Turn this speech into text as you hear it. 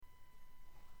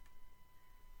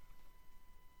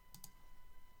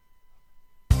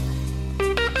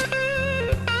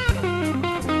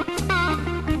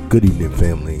Good evening,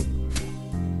 family.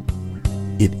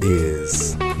 It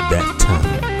is that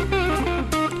time.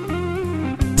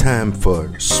 Time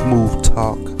for smooth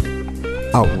talk,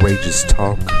 outrageous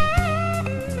talk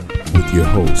with your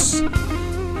host,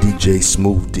 DJ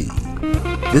Smooth D.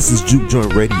 This is Juke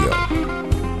Joint Radio,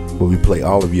 where we play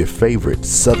all of your favorite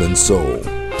Southern Soul,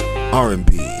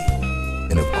 R&B,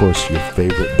 and of course your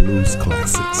favorite blues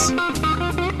classics.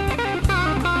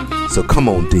 So come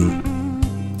on, D.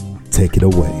 Take it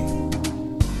away.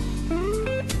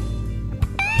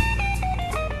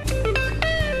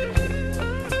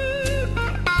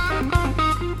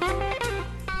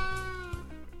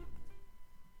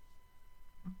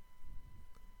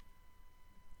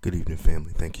 Good evening,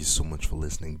 family. Thank you so much for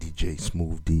listening. DJ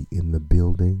Smooth D in the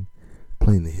building,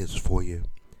 playing the hits for you.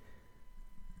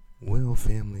 Well,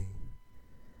 family,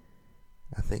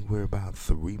 I think we're about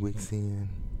 3 weeks in.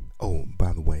 Oh,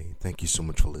 by the way, thank you so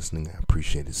much for listening. I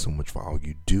appreciate it so much for all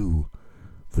you do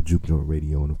for Juke Joint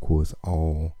Radio and, of course,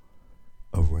 all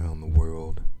around the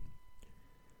world.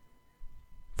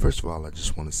 First of all, I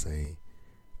just want to say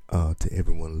to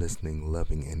everyone listening,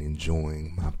 loving, and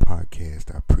enjoying my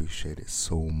podcast, I appreciate it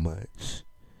so much.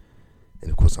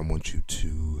 And, of course, I want you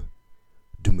to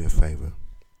do me a favor.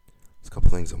 There's a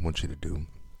couple things I want you to do.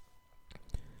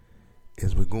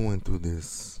 As we're going through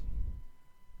this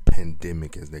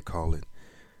pandemic, as they call it,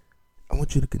 I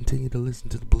want you to continue to listen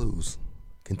to the blues.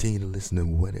 Continue to listen to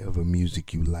whatever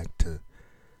music you like to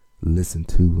listen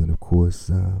to, and of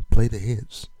course, play the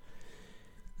hits.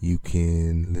 You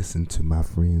can listen to my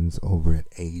friends over at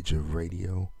Age of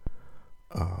Radio.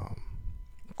 Of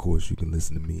course, you can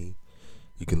listen to me.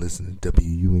 You can listen to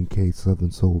WUNK Southern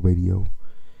Soul Radio.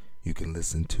 You can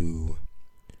listen to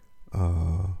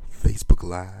Facebook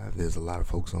Live. There's a lot of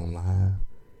folks on live.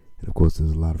 And, of course,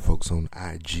 there's a lot of folks on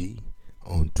IG,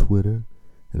 on Twitter,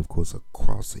 and, of course,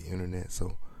 across the internet.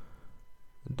 So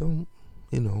don't,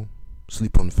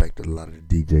 sleep on the fact that a lot of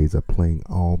the DJs are playing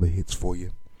all the hits for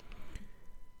you.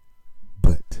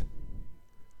 But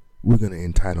we're going to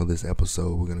entitle this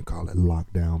episode, we're going to call it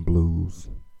Lockdown Blues.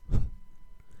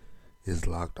 It's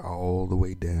locked all the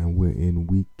way down. We're in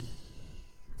week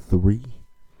 3.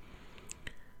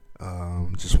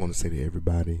 Just want to say to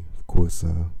everybody, of course,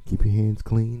 keep your hands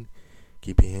clean,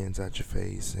 keep your hands out your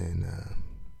face, and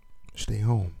stay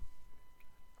home.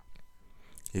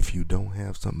 If you don't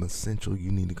have something essential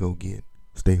you need to go get,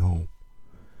 stay home.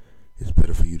 It's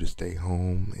better for you to stay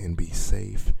home and be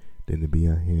safe than to be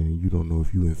out here and you don't know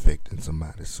if you're infecting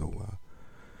somebody. So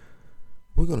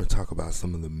we're going to talk about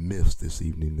some of the myths this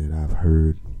evening that I've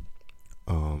heard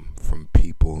from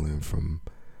people and from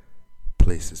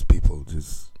places, people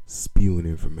just spewing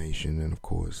information. And of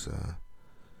course,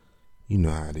 you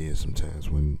know how it is sometimes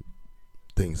when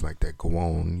things like that go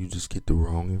on, you just get the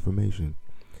wrong information.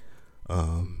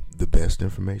 The best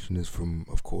information is from,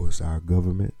 of course, our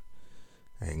government.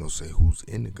 I ain't gonna say who's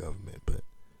in the government, but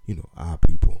our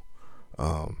people.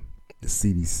 The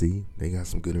CDC, they got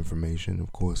some good information.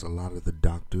 Of course, a lot of the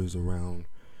doctors around,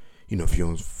 if you're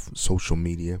on social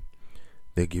media,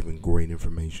 they're giving great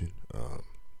information.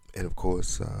 And of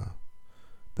course,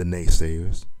 the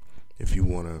naysayers, if you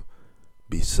want to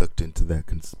be sucked into that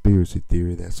conspiracy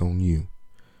theory, that's on you.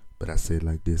 But I say it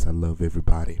like this: I love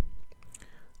everybody.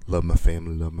 Love my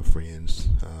family, love my friends,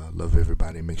 love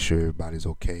everybody. Make sure everybody's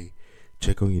okay.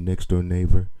 Check on your next door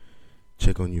neighbor.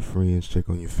 Check on your friends, check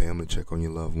on your family, check on your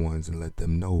loved ones, and let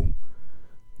them know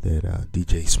that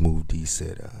DJ Smooth D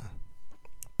said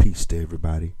peace to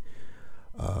everybody.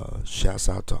 Shouts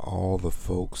out to all the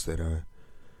folks that are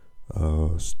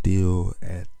still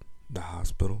at the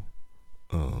hospital.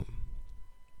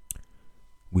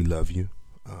 We love you.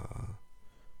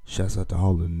 Shouts out to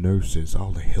all the nurses,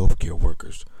 all the healthcare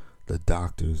workers, the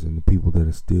doctors, and the people that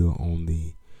are still on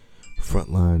the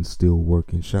front lines, still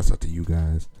working. Shouts out to you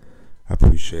guys. I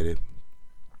appreciate it.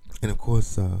 And of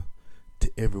course, to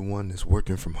everyone that's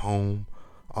working from home,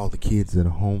 all the kids that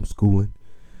are homeschooling,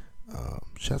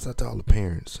 shouts out to all the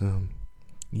parents.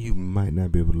 You might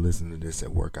not be able to listen to this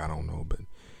at work, I don't know, but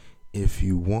if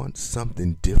you want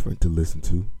something different to listen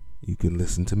to, you can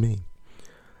listen to me.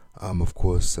 Of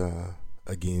course,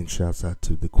 again, shouts out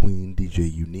to the Queen, DJ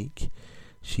Unique.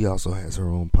 She also has her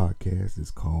own podcast.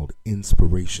 It's called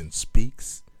Inspiration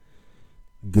Speaks.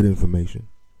 Good information.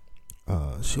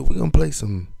 We're going to play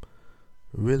some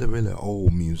really, really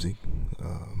old music.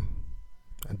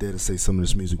 I dare to say some of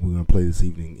this music we're going to play this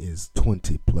evening is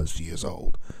 20 plus years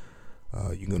old.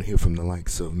 You're going to hear from the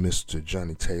likes of Mr.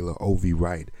 Johnny Taylor, O.V.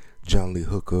 Wright, John Lee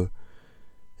Hooker,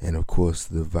 and of course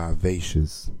the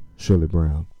vivacious Shirley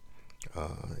Brown.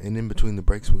 And in between the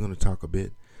breaks, we're going to talk a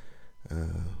bit.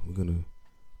 We're going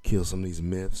to kill some of these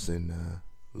myths and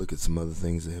look at some other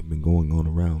things that have been going on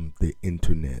around the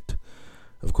internet.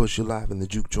 Of course, you're live in the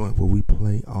Juke Joint, where we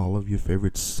play all of your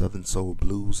favorite Southern Soul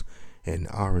blues and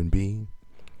R&B.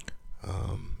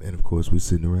 And of course, we're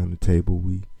sitting around the table.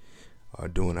 We are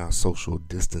doing our social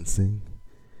distancing.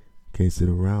 Can't sit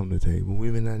around the table.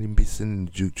 We may not even be sitting in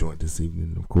the Juke Joint this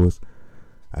evening. Of course,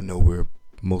 I know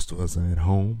most of us are at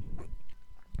home.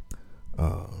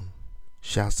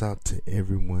 Shouts out to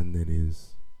everyone that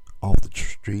is off the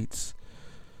streets.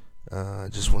 I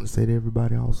just want to say to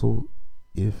everybody also,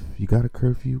 if you got a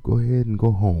curfew, go ahead and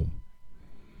go home.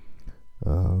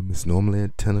 It's normally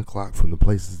at 10 o'clock from the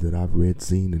places that I've read,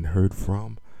 seen, and heard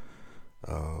from.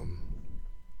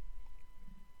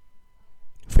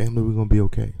 Family, we're going to be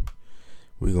okay.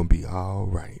 We're going to be all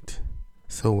right.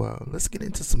 So let's get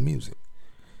into some music.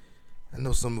 I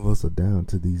know some of us are down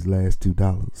to these last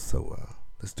 $2, so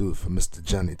let's do it for Mr.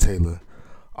 Johnny Taylor,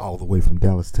 all the way from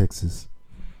Dallas, Texas.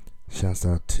 Shouts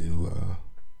out to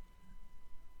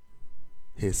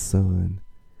his son,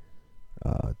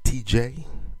 TJ.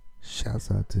 Shouts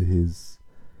out to his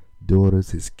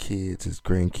daughters, his kids, his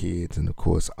grandkids, and of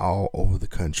course all over the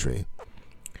country.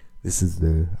 This is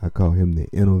I call him the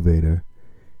innovator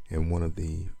and one of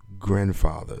the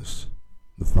grandfathers,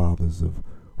 the fathers of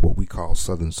what we call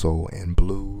Southern Soul and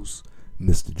Blues,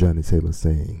 Mr. Johnny Taylor,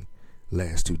 saying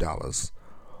last $2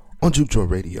 on Juke Joint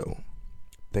Radio.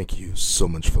 Thank you so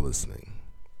much for listening.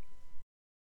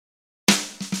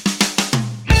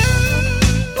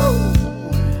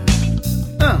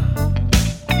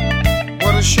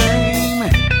 What a shame.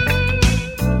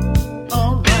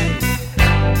 All right.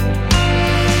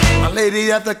 My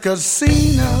lady at the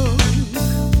casino,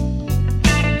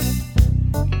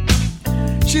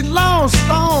 she lost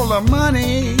all her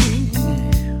money.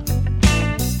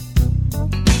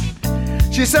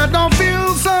 She said, don't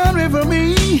feel sorry for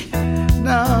me.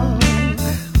 No.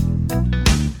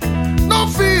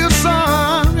 Don't feel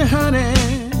sorry, honey.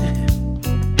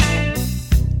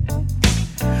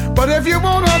 But if you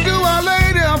want to do a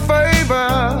lady a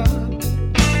favor,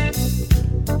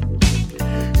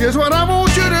 here's what I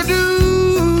want you to do.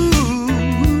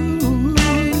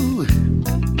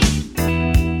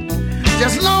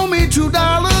 Just loan me $2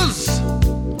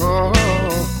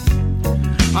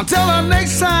 until the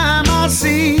next time I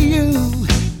see you.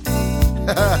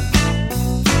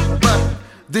 But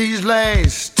these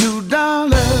last $2,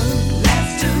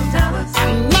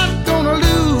 I'm not gonna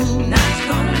lose.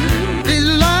 These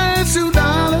last $2,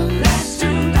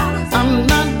 I'm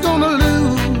not gonna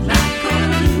lose.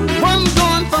 One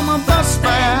going for my bus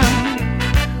fare,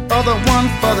 other one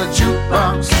for the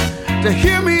jukebox to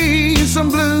hear me some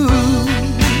blues.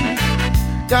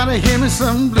 Gotta hear me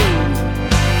some blues.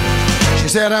 She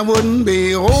said I wouldn't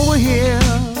be over here.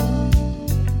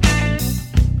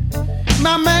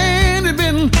 My man had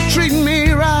been treating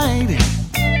me right.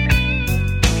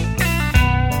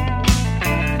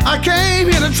 I came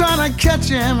here to try to catch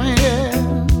him, yeah.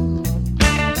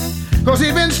 'Cause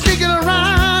he been sneaking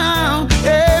around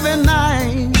every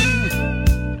night.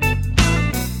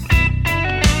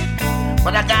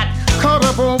 But I got caught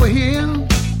up over here,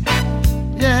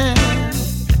 yeah.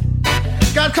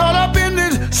 Got caught up in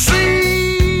this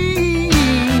scene,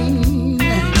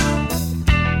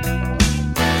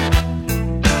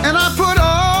 and I put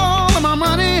all of my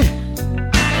money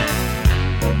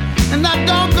in that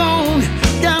doggone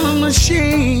gallon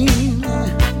machine.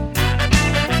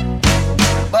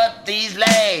 But these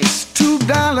last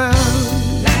 $2,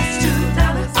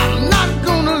 I'm not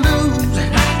gonna lose.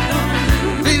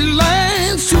 These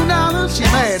last $2, she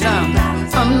made now.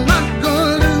 I'm not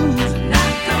gonna lose.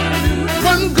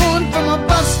 One going for my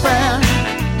bus fare,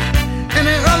 and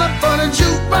the other for the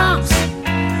jukebox.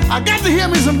 I got to hear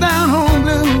me some down home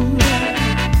blues.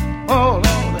 Oh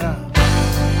Lord.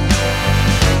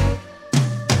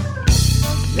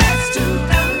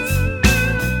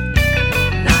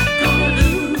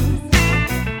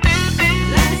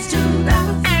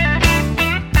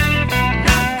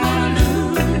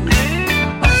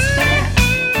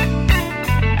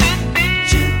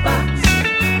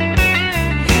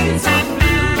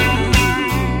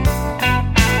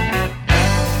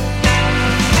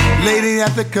 Lady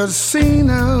at the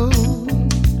casino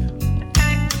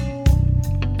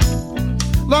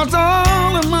lost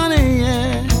all the money,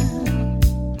 yeah.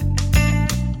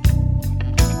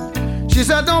 She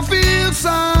said, don't feel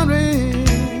sorry.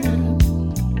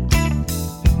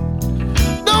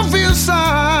 Don't feel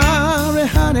sorry,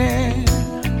 honey.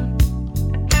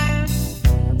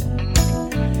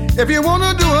 If you want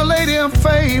to do a lady a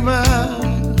favor,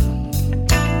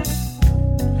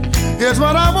 here's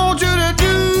what I want you to do.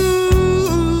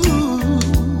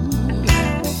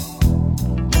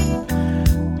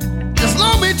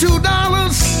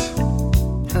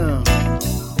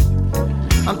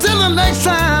 next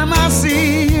time I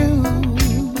see you.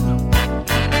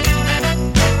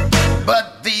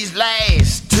 But these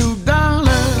last $2,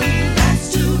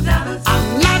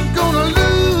 I'm not gonna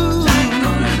lose.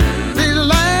 These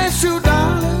last $2,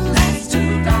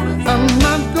 I'm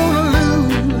not gonna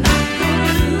lose.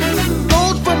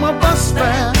 Goes for my bus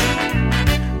fare,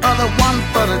 other one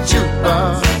for the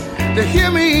jukebox to hear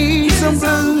me some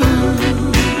blues.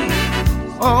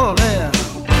 Oh yeah.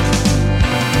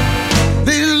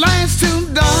 These last $2,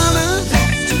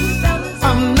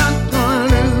 I'm not gonna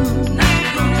lose.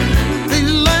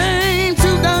 These last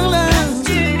 $2,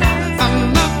 I'm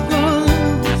not gonna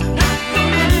lose.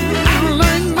 I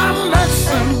learned my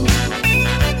lesson,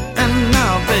 and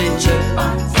now, baby,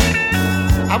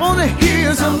 I wanna hear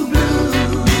some blues.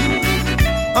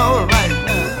 All right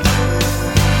now.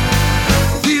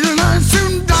 These last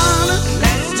 $2,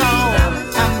 no,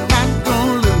 I'm not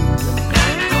gonna lose.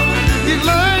 These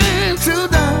last $2,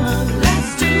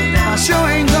 I sure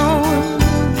ain't gonna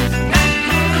lose.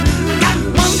 Got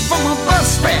one for my bus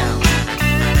fare,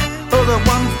 other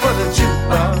one for the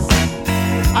jukebox.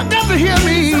 I got to hear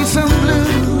me some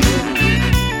blues.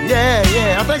 Yeah,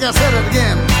 yeah, I think I said it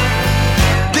again.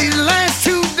 These last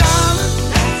 $2,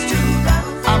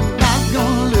 I'm not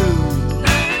gonna lose.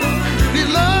 These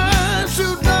last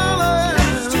 $2,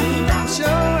 I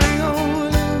sure ain't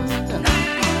gonna lose.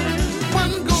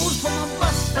 One goes for my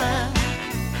bus fare,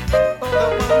 other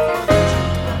one for the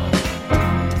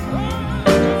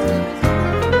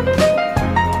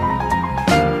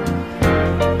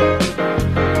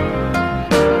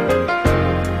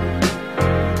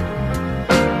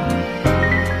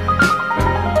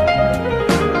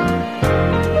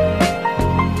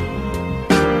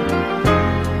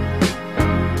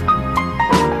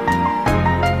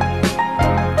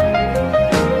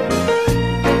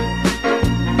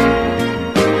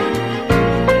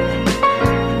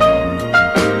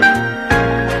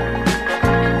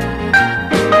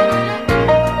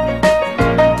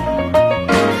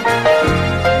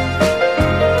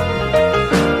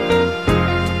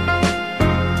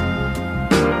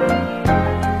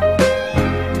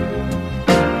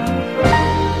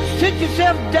Sit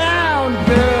yourself down,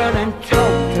 girl, and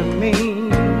talk to me.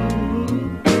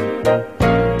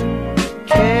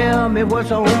 Tell me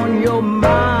what's on your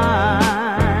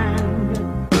mind.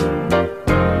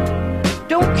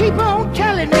 Don't keep on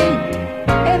telling me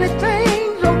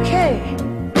everything's okay.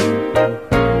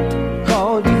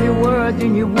 'Cause if you were,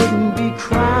 then you wouldn't be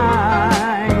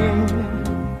crying.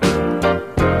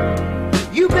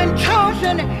 You've been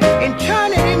tossing and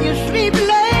turning in your sleep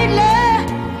lately,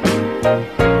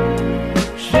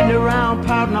 sitting around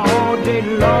pouting all day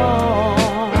long.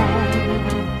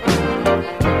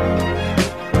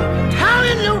 How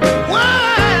in the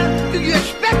world do you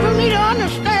expect for me to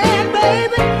understand,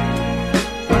 baby,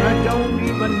 when I don't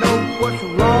even know what's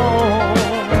wrong?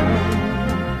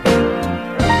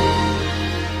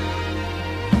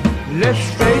 Let's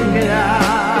straighten it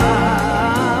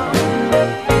out,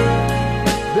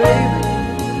 baby.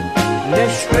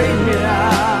 Let's straighten it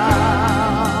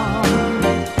out.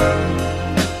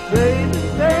 Baby,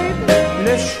 baby,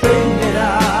 let's straighten it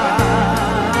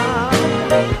out.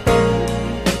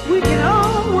 We can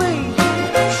always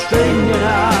straighten it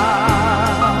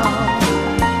out.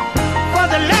 For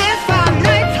the last 5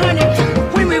 nights, honey,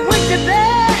 when we went to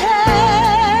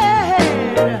bed,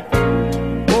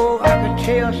 oh, I could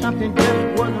tell something just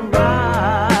wasn't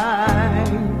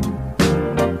right.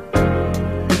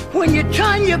 When you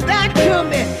turn your back to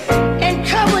me and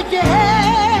covered your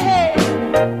head,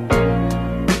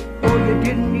 oh, you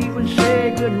didn't even say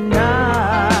goodnight.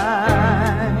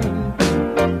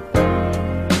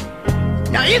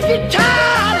 Now if you're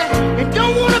tired and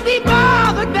don't want to be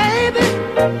bothered, baby,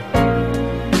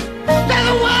 say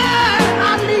the word,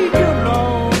 I'll leave you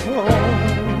alone.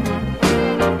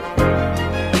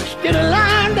 Instead of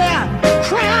lying there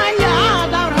crying your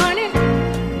eyes out, honey,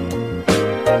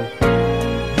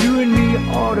 you and me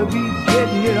ought to be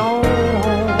getting it on.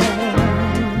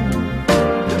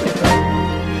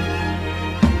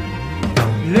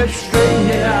 Let's straighten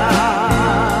it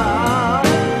out,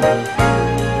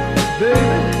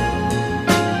 baby.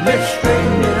 Let's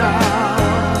straighten it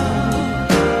out.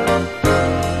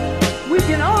 We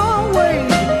can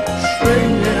always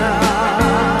straighten it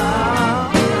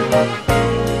out.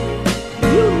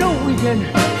 You know we can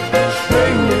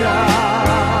straighten it out.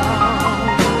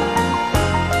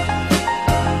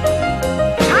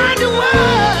 How in the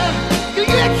world do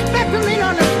you expect me to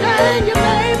understand you,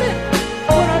 baby,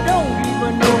 when I don't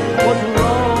even know what's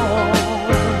wrong?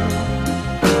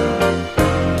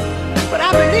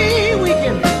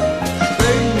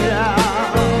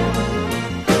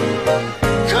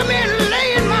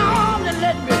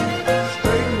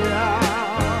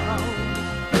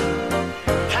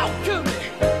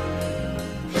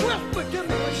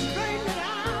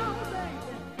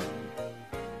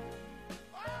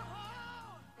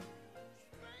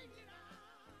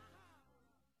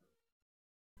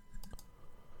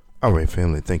 All right,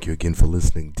 family, thank you again for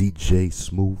listening. DJ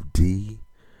Smooth D,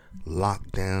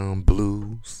 Lockdown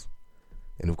Blues.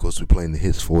 And, of course, we're playing the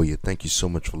hits for you. Thank you so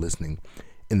much for listening.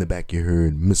 In the back, you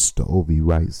heard Mr. Obi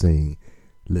Wright saying,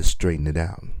 let's straighten it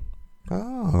out.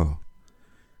 Oh,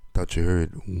 thought you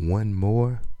heard one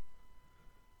more.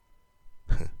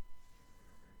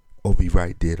 Obi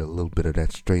Wright did a little bit of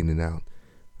that straightening out.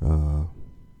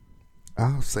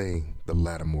 I'll say the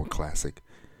Lattimore classic.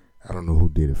 I don't know who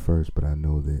did it first, but I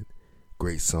know that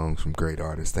great songs from great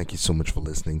artists. Thank you so much for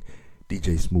listening.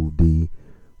 DJ Smooth D.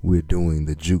 We're doing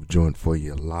the juke joint for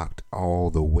you, locked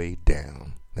all the way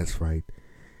down. That's right.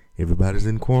 Everybody's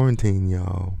in quarantine,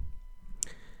 y'all.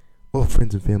 Well,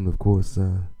 friends and family, of course,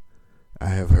 I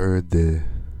have heard the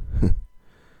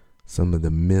some of the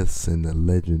myths and the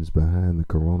legends behind the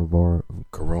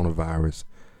coronavirus.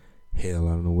 Hell,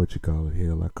 I don't know what you call it.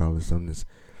 Hell, I call it something that's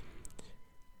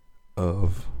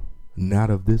not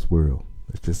of this world.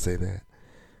 Let's just say that.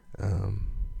 Of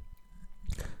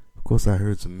course, I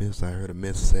heard some myths. I heard a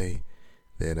myth say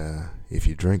that if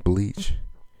you drink bleach,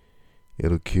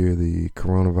 it'll cure the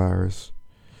coronavirus.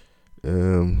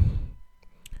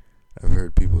 I've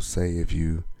heard people say if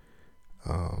you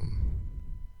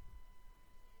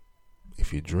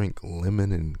drink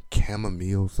lemon and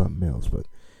chamomile, something else. But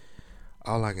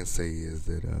all I can say is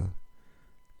that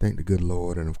thank the good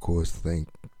Lord, and of course thank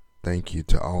you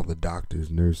to all the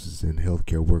doctors, nurses, and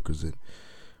healthcare workers that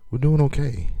we're doing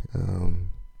okay.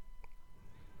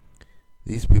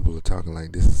 These people are talking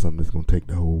like this is something that's going to take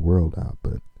the whole world out,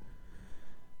 but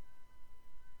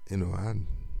you know,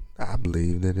 I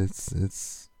believe that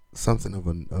it's something of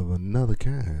another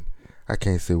kind. I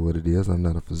can't say what it is. I'm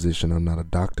not a physician. I'm not a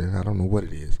doctor. I don't know what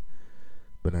it is,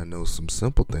 but I know some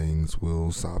simple things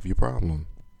will solve your problem.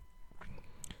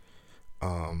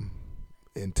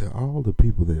 And to all the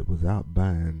people that was out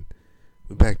buying,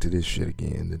 we're back to this shit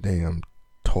again, the damn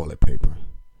toilet paper.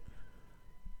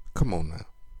 Come on now.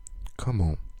 Come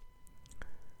on.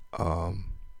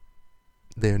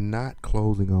 They're not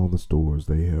closing all the stores.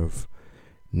 They have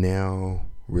now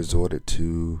resorted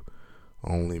to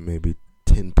only maybe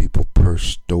 10 people per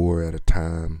store at a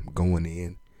time going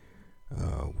in,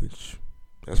 which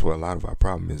that's where a lot of our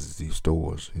problem is these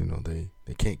stores. You know, they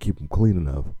can't keep them clean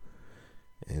enough.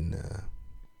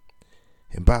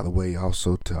 And by the way,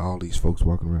 also to all these folks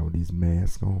walking around with these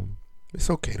masks on, it's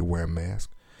okay to wear a mask.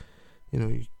 You know,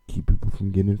 you keep people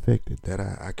from getting infected. That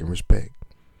I can respect.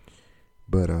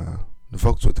 But the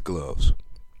folks with the gloves,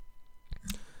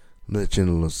 let you in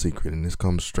a little secret, and this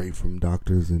comes straight from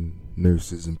doctors and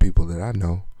nurses and people that I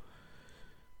know.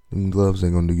 Them gloves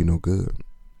ain't gonna do you no good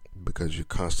because you're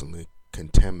constantly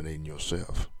contaminating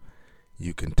yourself.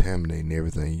 You contaminating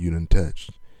everything you done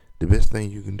touched. The best thing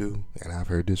you can do, and I've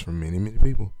heard this from many, many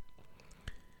people,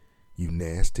 you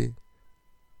nasty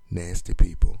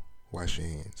people, wash your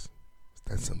hands. It's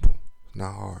that simple. It's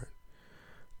not hard.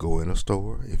 Go in a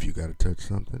store. If you got to touch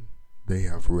something, they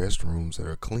have restrooms that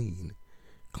are cleaner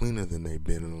than they've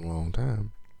been in a long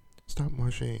time. Stop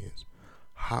washing your hands.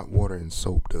 Hot water and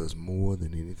soap does more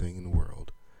than anything in the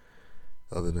world.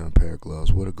 Other than a pair of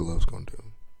gloves, what are gloves going to do?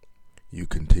 You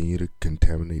continue to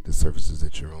contaminate the surfaces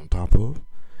that you're on top of.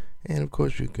 And, of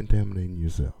course, you're contaminating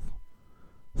yourself.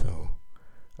 So,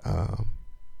 I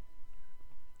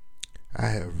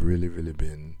have really, really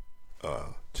been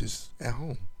just at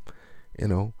home. You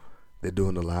know, they're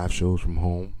doing the live shows from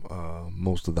home.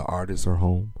 Most of the artists are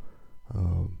home.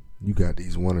 You got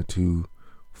these one or two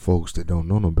folks that don't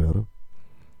know no better.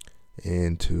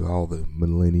 And to all the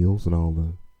millennials and all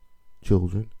the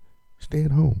children, stay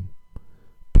at home.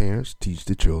 Parents, teach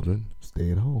the children,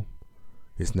 stay at home.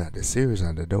 It's not that serious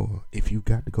out the door. If you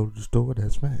got to go to the store,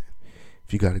 that's fine.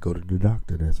 If you got to go to the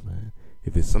doctor, that's fine.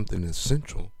 If it's something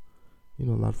essential, you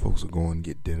know, a lot of folks are going to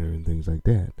get dinner and things like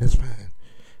that. That's fine.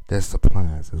 That's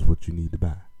supplies. That's what you need to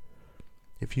buy.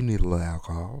 If you need a little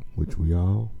alcohol, which we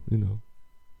all, you know,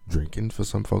 drinking for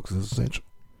some folks is essential,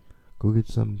 go get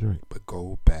you something to drink, but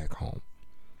go back home.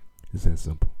 It's that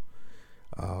simple.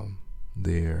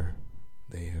 They have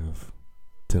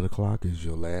 10 o'clock is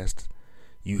your last.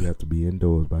 You have to be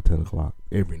indoors by 10 o'clock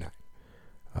every night.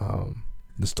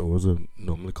 The stores are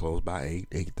normally closed by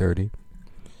 8:30.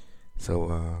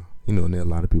 So, you know, and there are a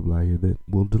lot of people out here that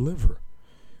will deliver,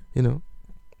 you know.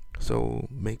 So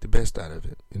make the best out of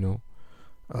it, you know.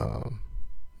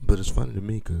 But it's funny to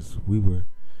me because we were,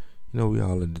 you know, we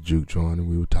all in the juke joint and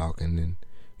we were talking. And,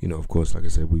 you know, of course, like I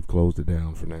said, we've closed it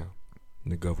down for now.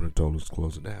 And the governor told us to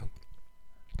close it down.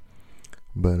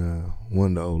 But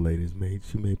one of the old ladies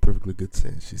she made perfectly good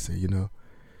sense. She said, you know,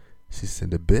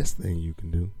 the best thing you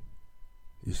can do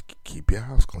is keep your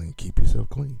house clean, keep yourself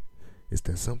clean. It's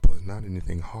that simple. It's not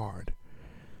anything hard.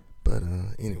 But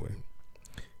anyway,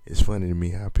 it's funny to me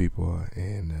how people are,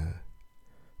 and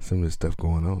some of the stuff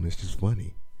going on. It's just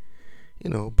funny,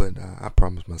 But I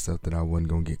promised myself that I wasn't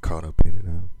gonna get caught up in it.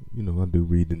 I do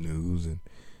read the news and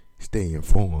stay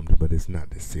informed, but it's not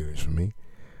that serious for me.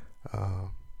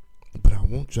 But I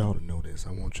want y'all to know this.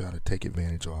 I want y'all to take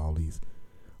advantage of all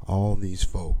these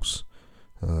folks,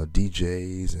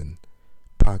 DJs and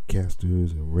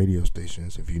podcasters and radio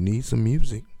stations. If you need some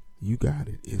music, you got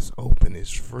it. It's open.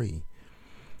 It's free.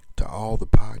 To all the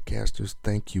podcasters,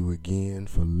 thank you again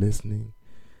for listening.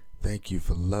 Thank you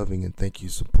for loving, and thank you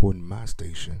for supporting my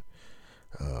station.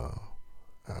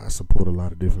 I support a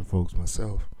lot of different folks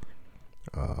myself.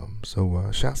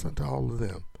 So shouts out to all of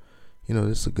them.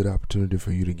 This is a good opportunity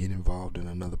for you to get involved in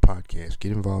another podcast,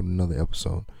 get involved in another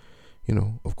episode.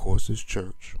 Of course, it's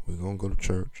church. We're going to go to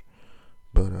church.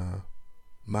 But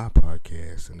my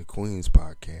podcast and the Queen's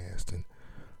podcast, and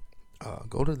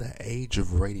go to the Age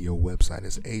of Radio website.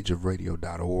 It's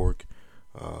ageofradio.org.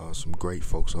 Some great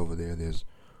folks over there. There's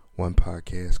one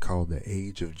podcast called The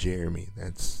Age of Jeremy.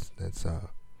 That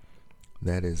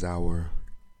is our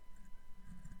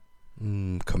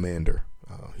commander.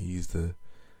 He's the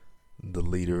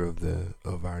leader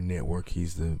of our network.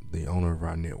 He's the owner of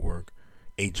our network,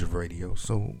 Age of Radio.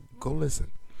 So go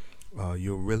listen.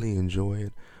 You'll really enjoy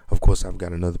it. Of course, I've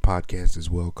got another podcast as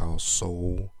well called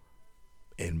Soul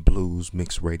and Blues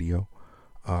Mix Radio.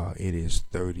 It is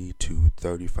 30 to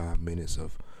 35 minutes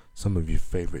of some of your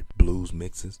favorite blues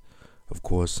mixes. Of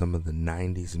course, some of the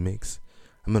 90s mix.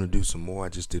 I'm going to do some more. I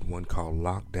just did one called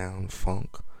Lockdown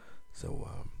Funk. So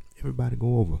everybody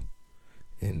go over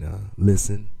and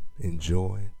listen,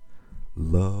 enjoy,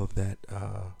 love that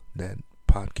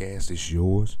podcast. Is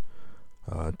yours.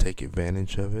 Take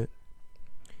advantage of it.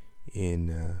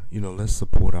 And, let's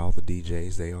support all the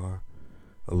DJs. They are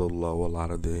a little low.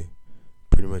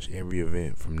 Pretty much every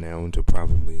event from now until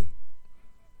probably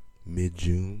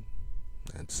mid-June.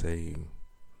 I'd say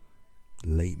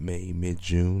late May,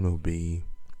 mid-June will be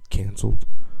canceled.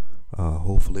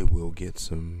 Hopefully we'll get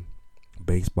some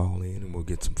baseball in, and we'll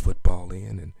get some football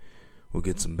in, and we'll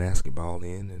get some basketball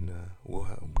in, and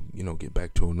we'll get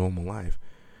back to a normal life.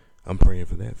 I'm praying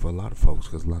for that for a lot of folks,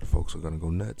 because a lot of folks are going to go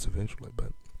nuts eventually.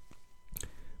 But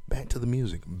back to the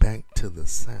music, back to the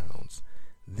sounds.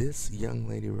 This young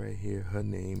lady right here, her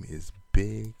name is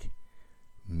Big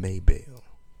Maybelle.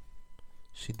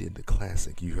 She did the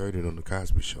classic. You heard it on the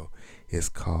Cosby Show. It's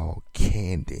called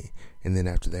Candy. And then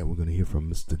after that, we're going to hear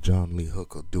from Mr. John Lee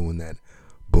Hooker doing that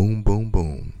boom, boom,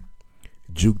 boom.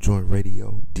 Juke Joint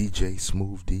Radio, DJ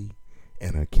Smooth D,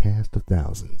 and a cast of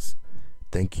thousands.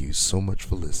 Thank you so much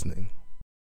for listening.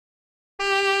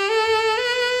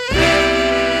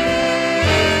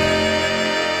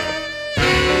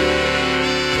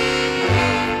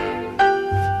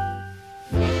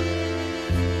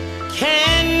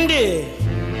 Candy,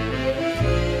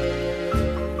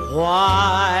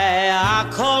 why I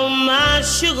call my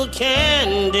sugar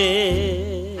candy.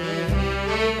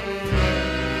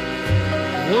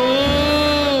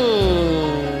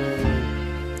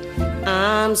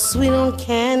 I'm sweet on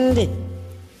candy,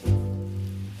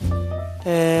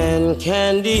 and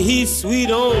candy, he's sweet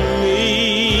on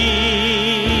me.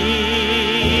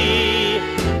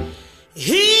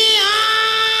 He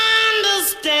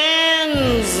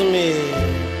understands me.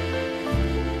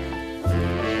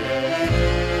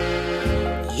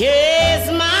 Yes,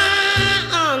 my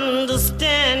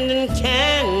understanding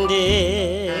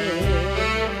candy.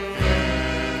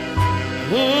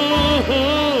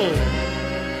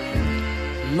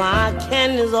 My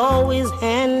candy's always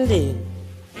handy,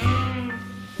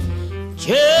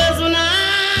 just when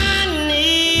I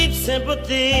need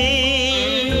sympathy.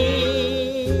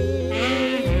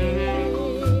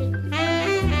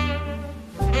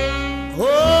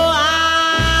 Oh,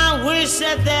 I wish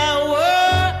that there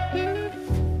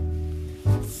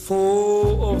were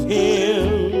four of him,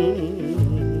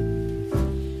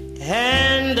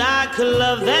 and I could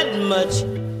love that much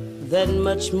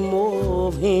more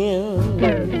of him.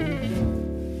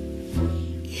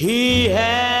 He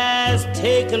has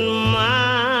taken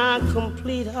my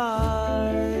complete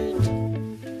heart,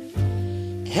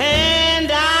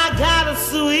 and I got a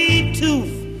sweet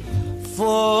tooth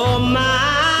for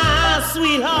my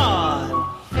sweetheart.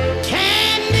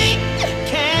 Candy,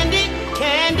 candy,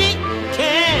 candy,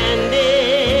 candy.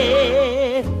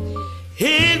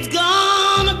 It's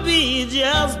gonna be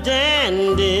just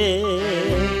dandy.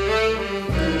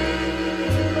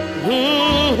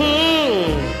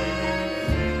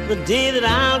 The day that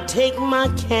I'll take my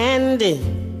candy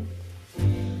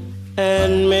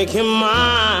and make him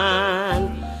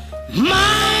mine,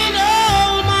 mine, oh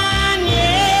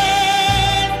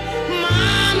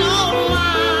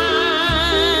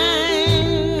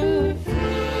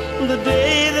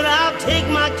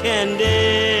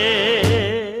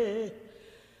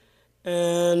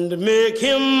and make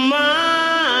him mine.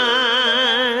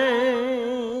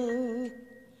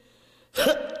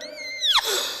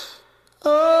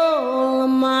 All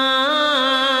mine.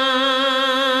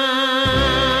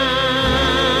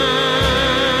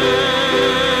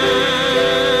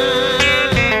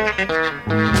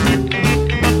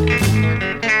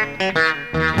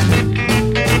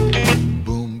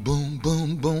 Boom, boom,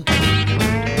 boom, boom.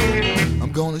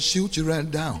 I'm gonna shoot you right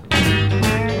down,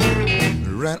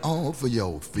 right off of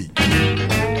your feet.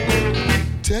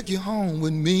 Take you home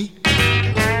with me,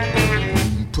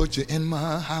 put you in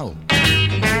my house.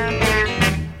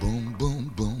 Boom,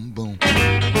 boom, boom, boom.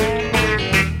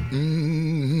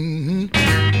 Mm-hmm.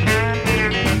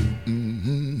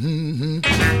 Mm-hmm.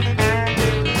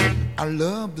 I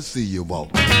love to see you walk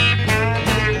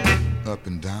up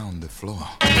and down the floor.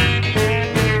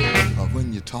 Or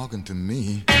when you're talking to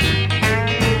me,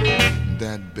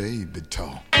 that baby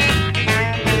talk,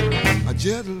 I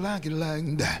just like it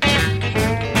like that.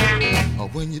 Or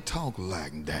when you talk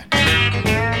like that,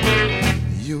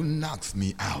 you knocks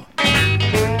me out,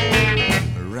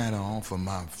 right off of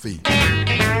my feet.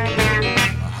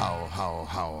 How?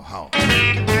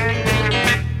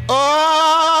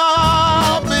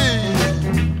 Oh,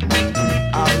 baby,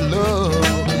 I love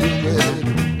you,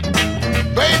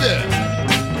 baby,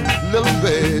 little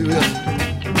baby.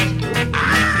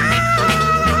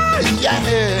 Ah, yeah,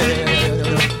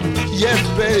 yes,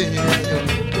 baby.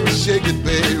 Shake it,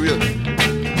 baby.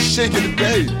 Shake it,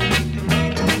 baby.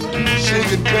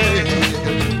 Shake it, baby.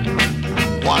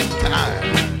 One time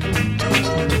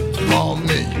for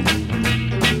me.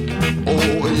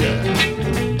 Oh, yeah.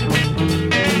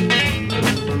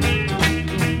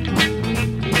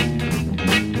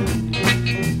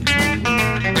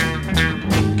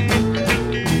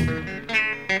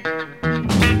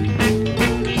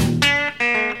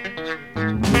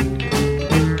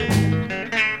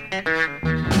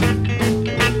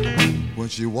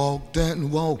 She walked and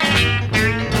walked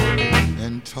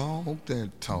and talked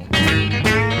and talked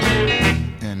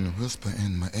and whispered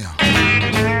in my ear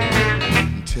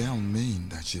and tell me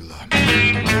that she loved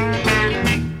me.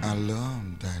 I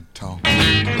love that talk,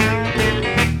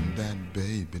 that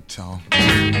baby talk.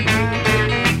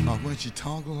 Or when she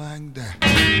talk like that,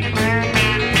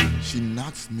 she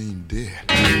knocks me dead,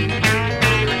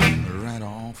 right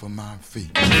off of my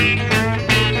feet.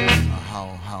 How?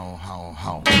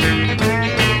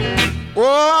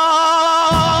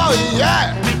 Oh,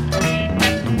 yeah.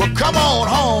 Well, come on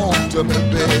home to me,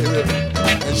 baby,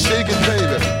 and shake it,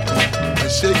 baby, and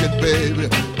shake it, baby,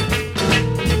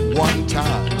 one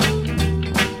time.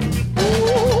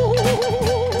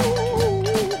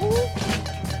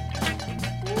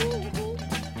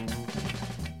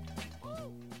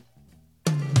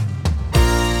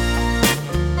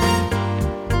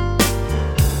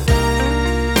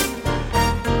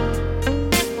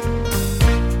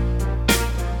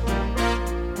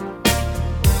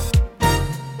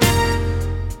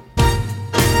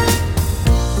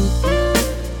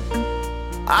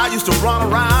 I used to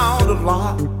run around a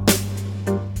lot.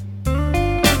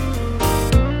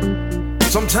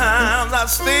 Sometimes I'd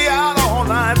stay out all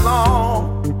night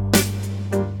long.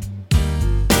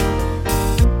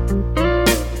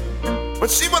 But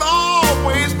she would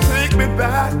always take me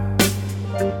back.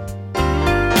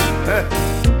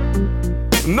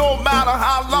 No matter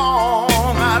how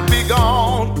long I'd be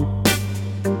gone.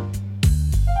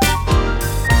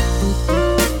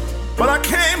 But I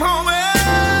came home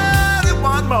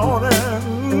one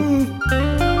morning.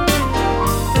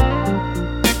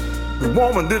 The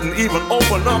woman didn't even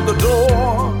open up the door.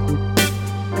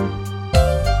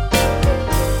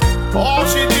 All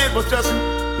she did was just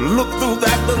look through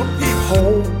that little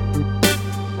peephole.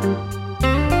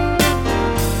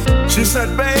 She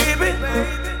said, baby,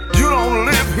 you don't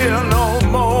live here no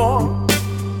more.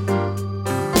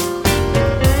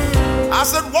 I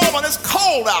said, woman, it's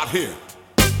cold out here.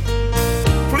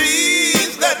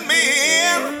 Please let me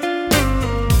in.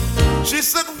 She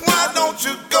said, why don't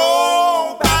you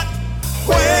go back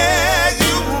where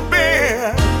you've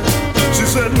been? She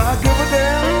said, I give a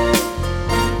damn.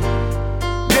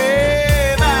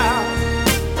 Yeah, now,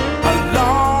 a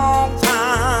long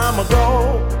time ago.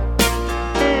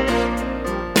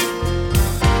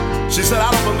 She said, I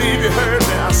don't believe you heard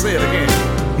me. I say it again.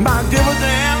 I give a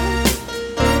damn.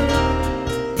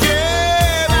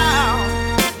 Yeah, now,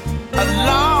 a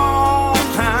long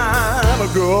time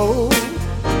ago.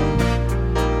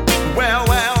 Well.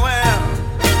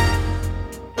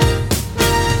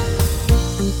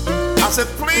 I said,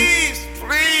 please,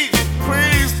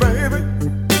 baby,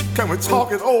 can we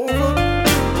talk it over?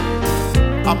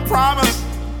 I promise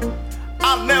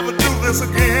I'll never do this this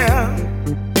again.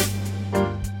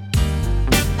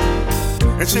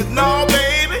 And she said, no,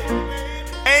 baby,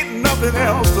 ain't nothing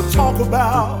else to talk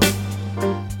about.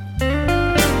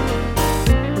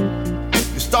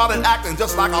 You started acting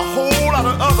just like a whole lot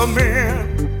of other men.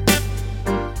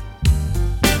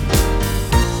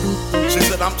 She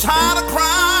said, I'm tired of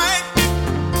crying,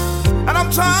 and I'm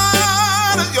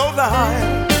tired of your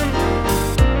lying.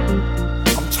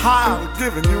 I'm tired of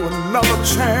giving you another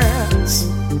chance.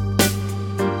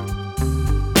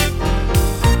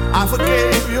 I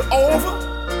forgave you over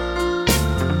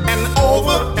and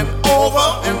over and over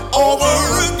and over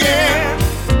again,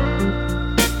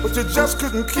 but you just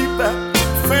couldn't keep that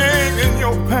thing in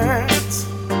your pants.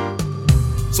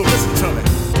 So listen to me.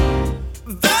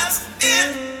 That's it.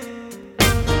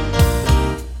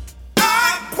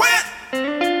 I quit.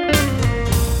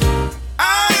 I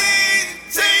ain't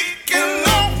taking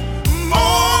no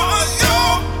more of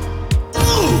your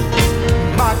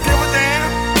my give a damn.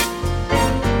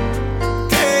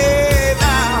 Gave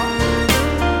out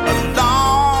a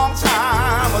long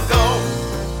time ago.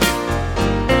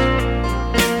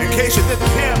 In case you didn't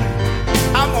hear me,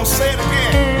 I'm gonna say it again.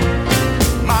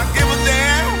 My give a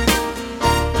damn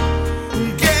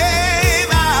gave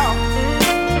out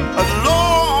a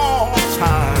long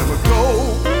time ago.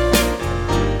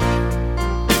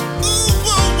 Ooh,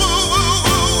 ooh, ooh, ooh,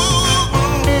 ooh,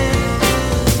 ooh.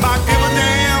 My give a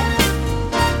damn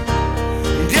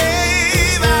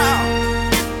gave out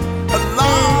a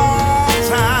long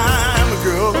time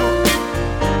ago.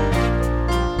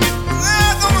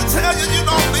 I'm gonna tell you, you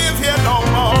don't live here no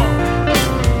more.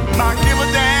 My give a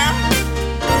damn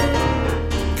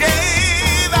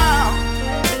gave out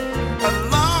a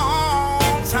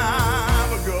long time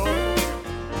ago.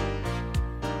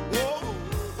 Whoa.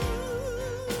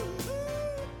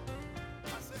 I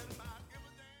said my give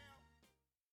a damn.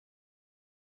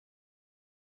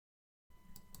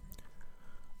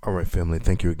 All right, family,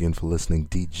 thank you again for listening.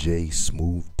 DJ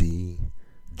Smooth D,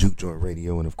 Juke Joint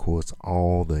Radio, and of course,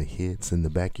 all the hits in the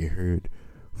back you heard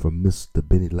from Mr.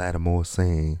 Benny Lattimore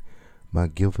saying, my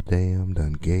give a damn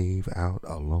done gave out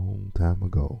a long time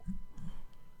ago.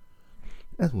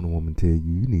 That's when a woman tell you,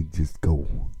 you need to just go.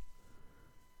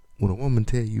 When a woman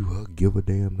tell you her give a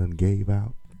damn done gave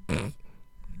out, you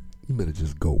better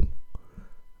just go.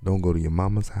 Don't go to your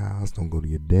mama's house. Don't go to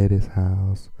your daddy's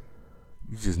house.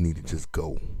 You just need to just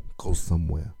go. Go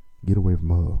somewhere. Get away from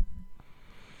her.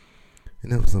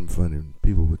 And that was something funny.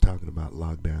 People were talking about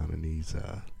lockdown and these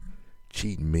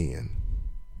cheating men.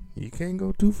 You can't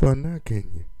go too far now,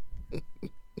 can you?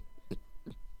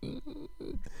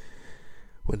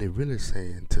 What they're really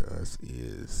saying to us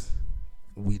is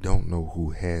we don't know who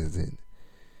hasn't.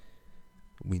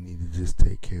 We need to just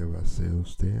take care of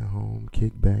ourselves. Stay at home.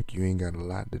 Kick back. You ain't got a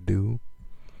lot to do.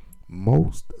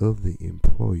 Most of the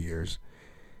employers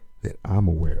that I'm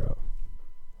aware of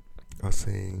are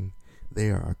saying they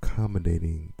are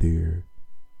accommodating their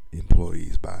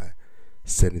employees by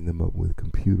setting them up with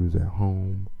computers at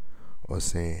home or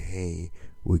saying, hey,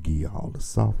 we'll give you all the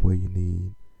software you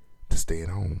need to stay at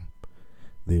home.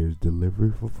 There's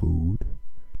delivery for food.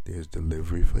 There's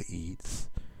delivery for eats.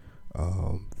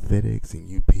 FedEx and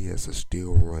UPS are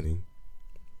still running.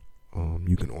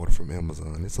 You can order from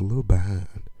Amazon. It's a little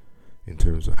behind in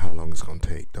terms of how long it's going to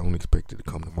take. Don't expect it to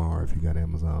come tomorrow if you got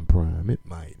Amazon Prime. It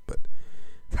might, but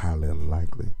it's highly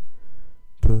unlikely.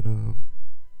 But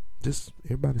just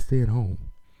everybody stay at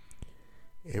home.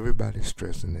 Everybody's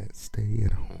stressing that. Stay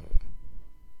at home.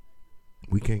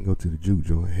 We can't go to the juke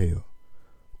joint. Hell,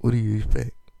 what do you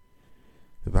expect?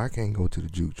 If I can't go to the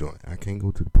juke joint, I can't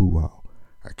go to the pool hall,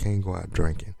 I can't go out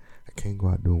drinking, I can't go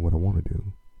out doing what I want to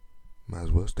do, might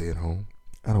as well stay at home.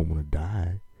 I don't want to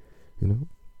die, you know.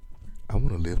 I want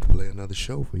to live to play another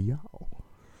show for y'all.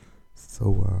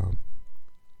 So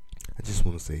I just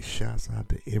want to say shouts out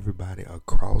to everybody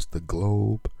across the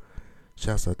globe.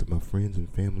 Shouts out to my friends and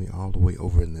family all the way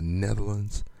over in the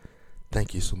Netherlands.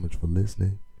 Thank you so much for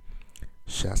listening.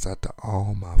 Shouts out to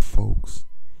all my folks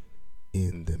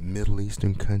in the Middle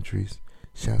Eastern countries.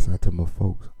 Shouts out to my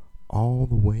folks all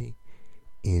the way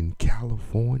in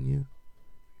California,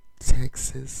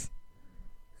 Texas,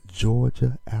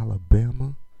 Georgia,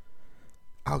 Alabama.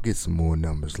 I'll get some more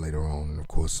numbers later on, and of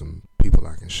course some people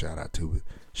I can shout out to. But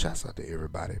shouts out to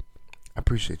everybody. I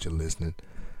appreciate you listening.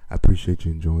 I appreciate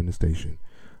you enjoying the station.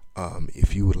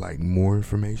 If you would like more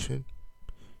information,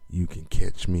 you can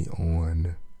catch me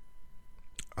on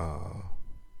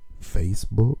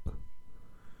Facebook.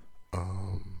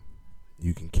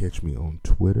 You can catch me on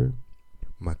Twitter.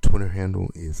 My Twitter handle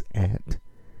is at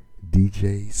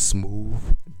DJ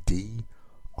Smooth D,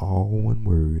 all one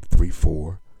word,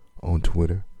 34 on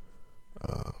Twitter.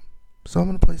 So I'm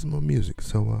gonna play some more music.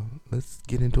 So let's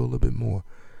get into a little bit more.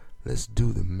 Let's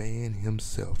do the man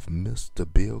himself, Mr.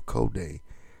 Bill Corday,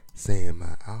 saying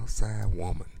 "My Outside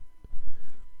Woman."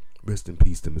 Rest in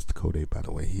peace to Mr. Corday, by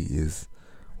the way. He is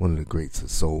one of the greats of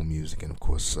soul music and, of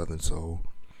course, Southern soul.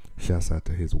 Shouts out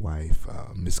to his wife,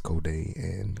 Miss Corday,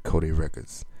 and Corday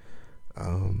Records.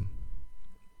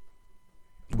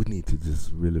 We need to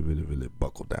just really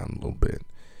buckle down a little bit.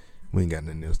 We ain't got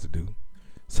nothing else to do.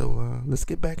 So let's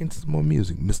get back into some more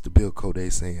music. Mr. Bill Corday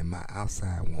saying "My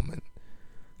Outside Woman"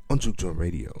 on Juke Joint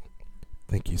Radio.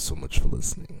 Thank you so much for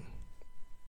listening.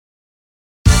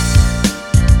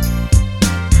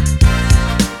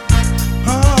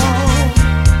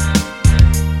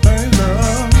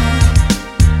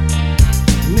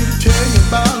 Tell you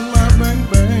about my bang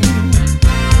bang,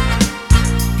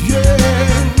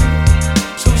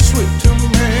 yeah, so sweet to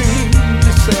me.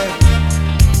 You say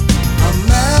I'm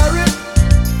married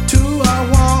to a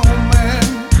woman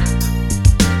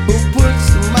who puts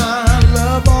my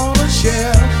love on a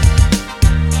shelf.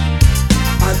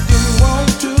 I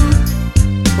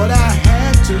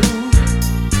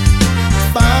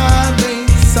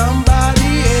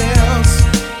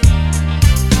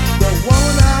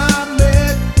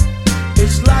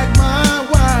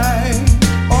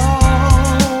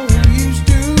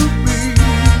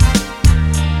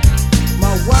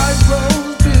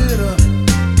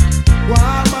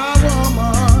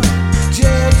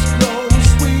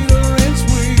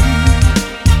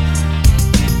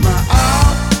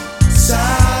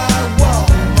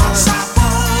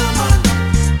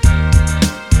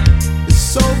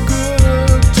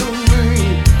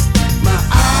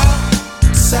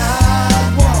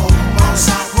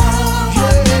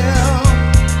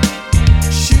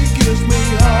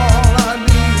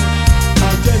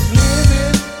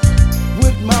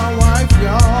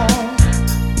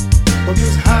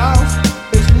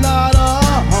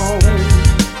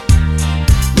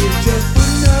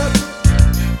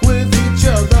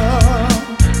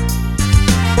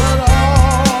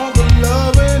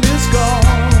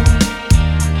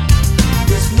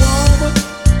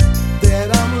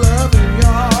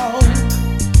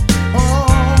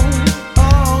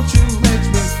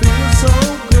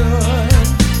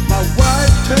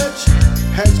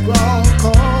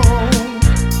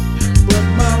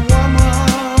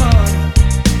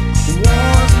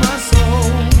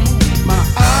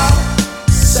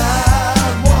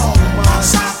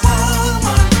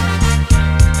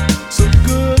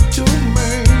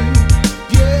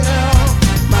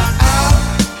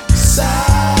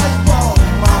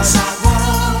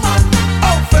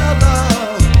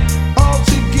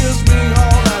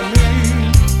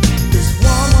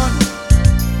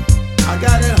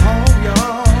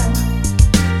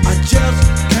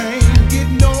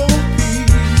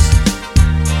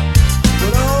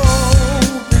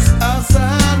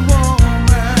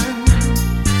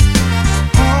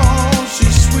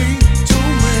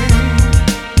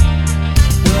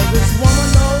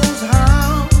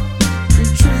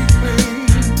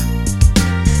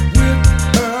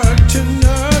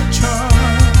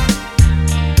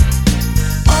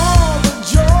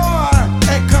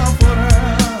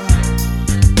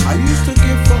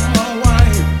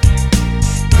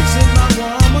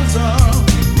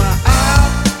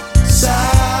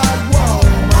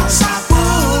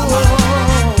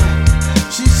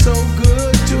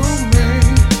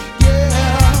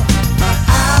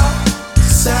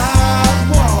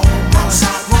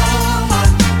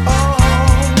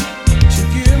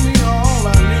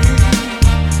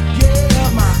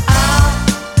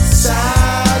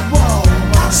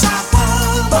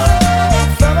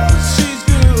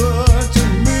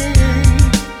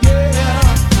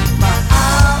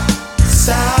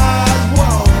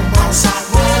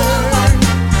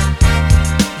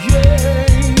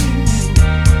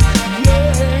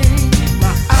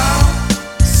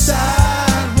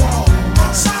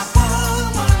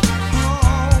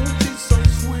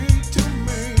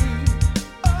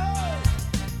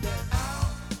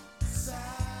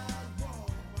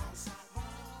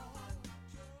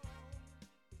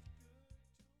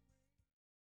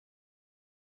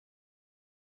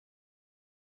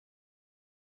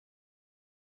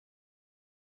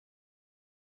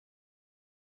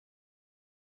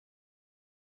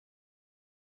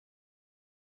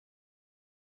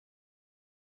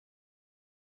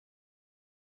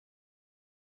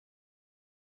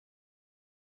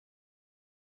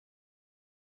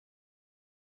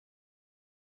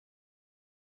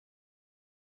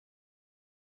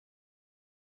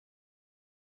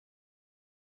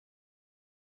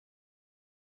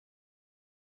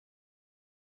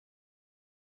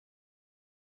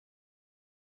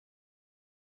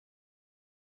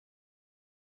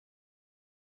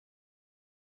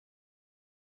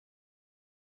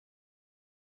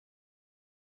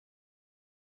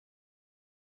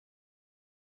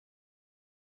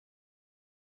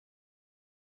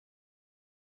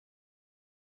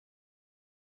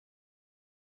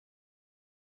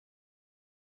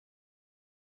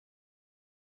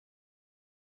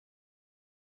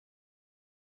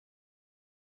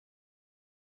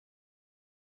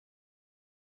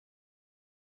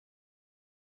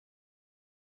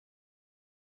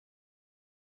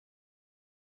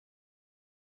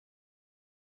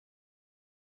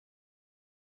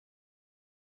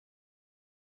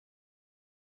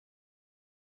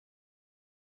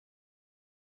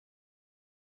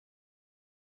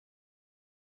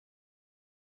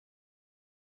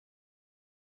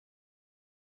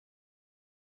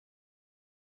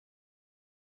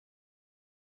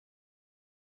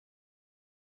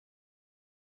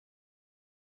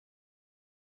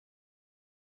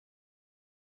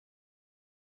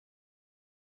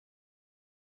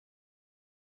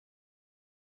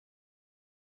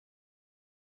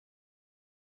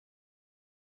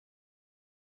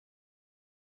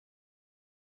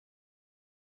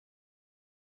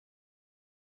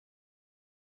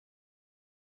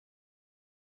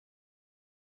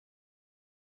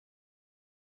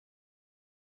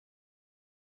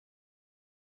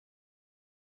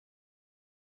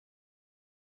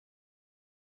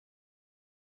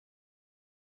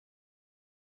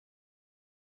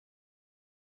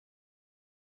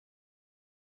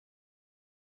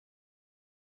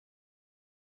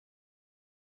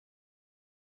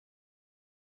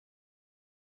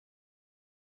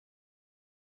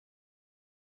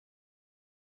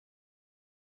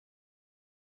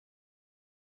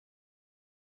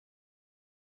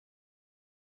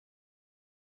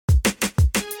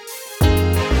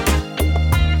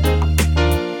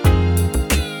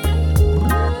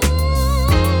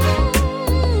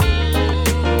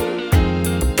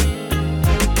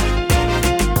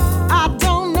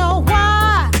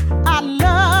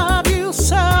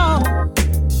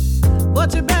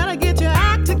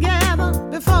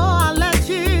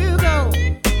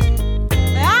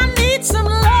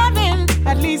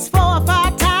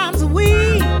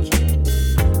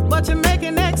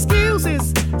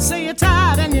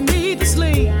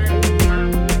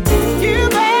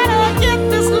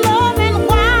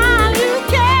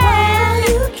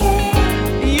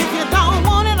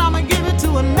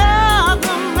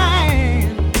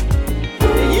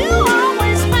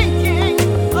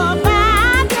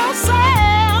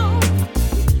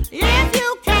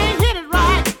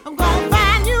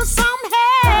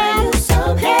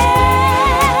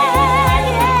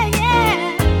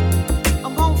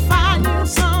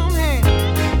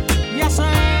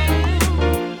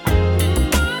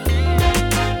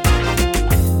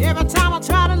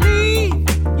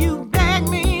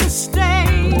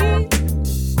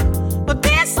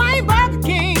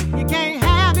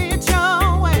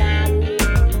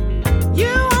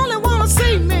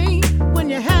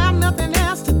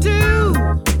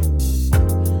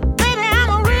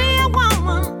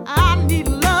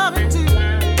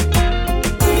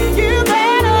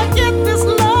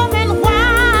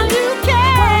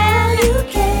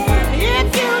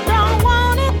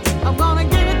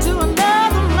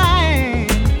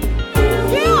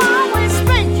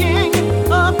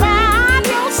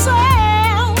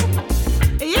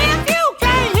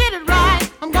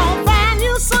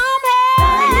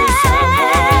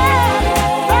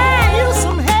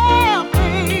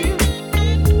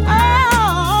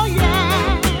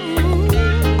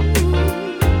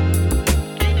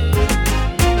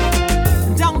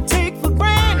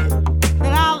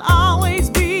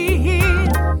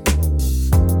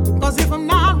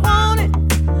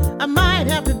I might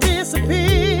have to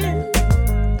disappear.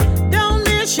 Don't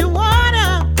miss your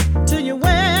water till your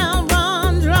well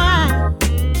run dry.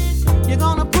 You're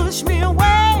gonna push me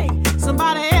away,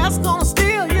 somebody else gonna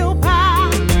steal your pie.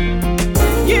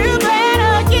 You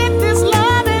better get this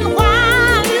loving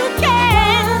while you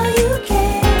can.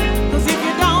 'Cause if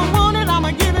you don't want it, I'ma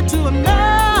give it to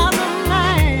another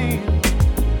man.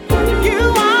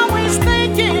 You always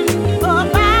thinking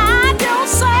about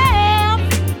yourself.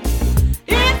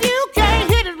 If you can't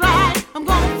hit it right, I'm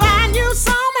gonna find you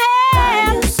some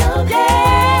help. Yeah,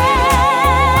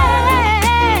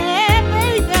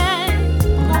 baby,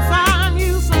 I'm gonna find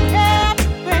you some help,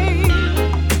 baby.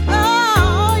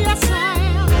 Oh, yes I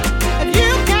am. If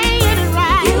you can't hit it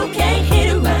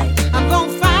right, I'm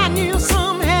gonna find you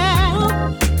some help.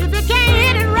 If you can't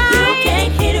hit it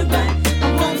right,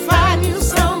 I'm gonna find you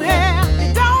some help.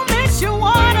 Don't mix your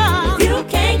water till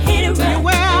your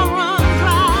well run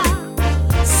dry.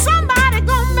 Somebody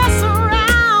gonna mess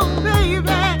around,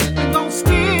 baby, and gonna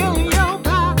steal your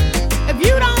pie. If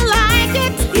you don't like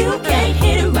it,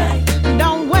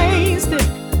 don't waste it.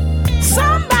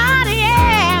 Somebody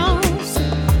else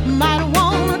might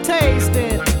wanna taste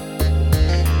it.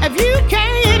 If you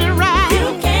can't hit it right,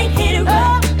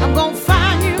 I'm gonna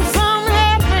find you some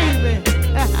help, baby.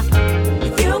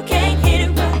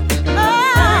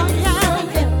 Oh, yeah.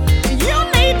 You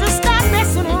need to stop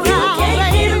messing around,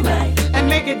 baby, and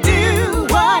make it do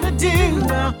what it do.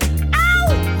 Ow!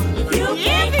 If you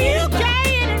can't hit it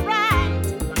right,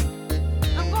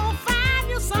 I'm gonna find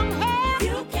you some help.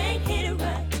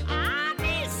 I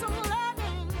need some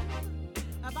loving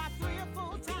about 3 or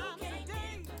 4 times a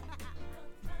day.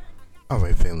 All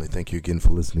right, family, thank you again for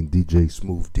listening. DJ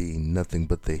Smooth D, nothing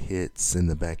but the hits. In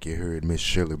the back you heard Miss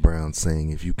Shirley Brown saying,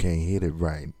 if you can't hit it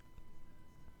right.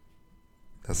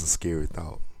 That's a scary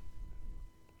thought.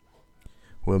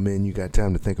 Well, man, you got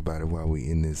time to think about it while we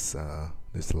in this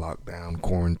lockdown,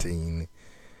 quarantine,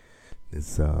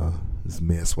 this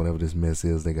mess, whatever this mess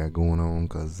is they got going on,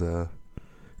 because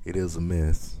it is a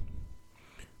mess.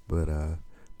 But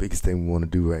biggest thing we want to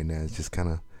do right now is just kind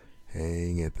of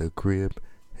hang at the crib.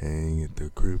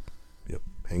 Yep,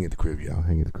 hang at the crib, y'all.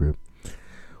 Hang at the crib.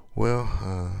 Well,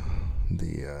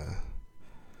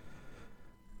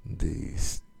 the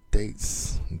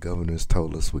state's governors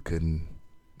told us we couldn't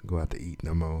go out to eat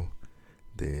no more.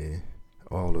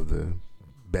 All of the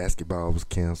basketball was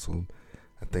canceled.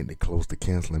 I think they close to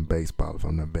canceling baseball. If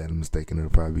I'm not badly mistaken,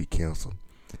 it'll probably be canceled.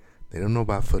 They don't know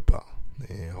about football.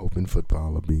 They're hoping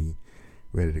football will be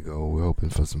ready to go. We're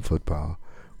hoping for some football.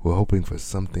 We're hoping for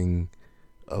something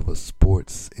of a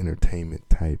sports entertainment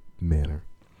type manner.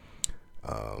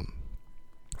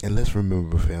 And let's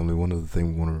remember, family, one other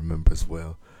thing we want to remember as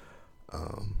well.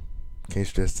 Can't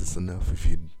stress this enough. If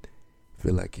you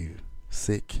feel like you're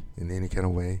sick in any kind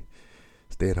of way,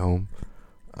 stay at home.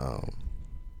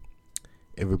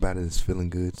 Everybody that's feeling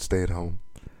good, stay at home.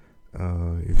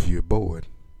 If you're bored,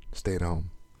 stay at home.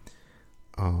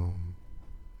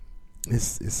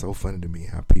 It's so funny to me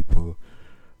how people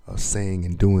are saying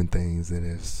and doing things that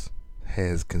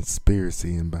has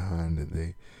conspiracy in behind it.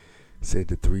 They said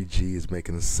the 3G is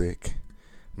making us sick,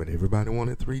 but everybody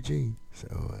wanted 3G.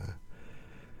 So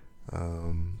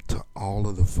to all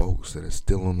of the folks that are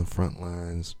still on the front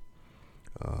lines,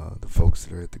 the folks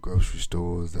that are at the grocery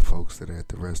stores, the folks that are at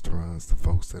the restaurants, the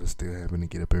folks that are still having to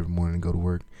get up every morning and go to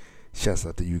work, shouts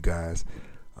out to you guys.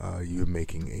 You're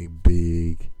making a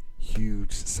big,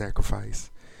 huge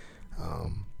sacrifice.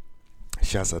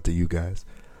 Shouts out to you guys.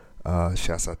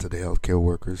 Shouts out to the healthcare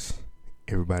workers,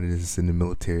 everybody that's in the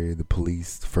military, the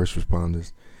police, the first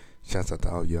responders. Shouts out to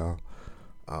all y'all.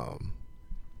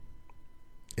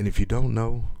 And if you don't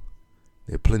know,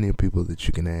 there are plenty of people that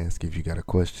you can ask if you got a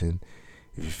question,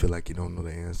 if you feel like you don't know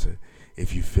the answer,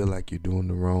 if you feel like you're doing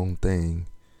the wrong thing.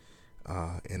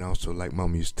 And also, like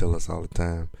Mama used to tell us all the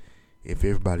time, if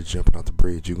everybody's jumping off the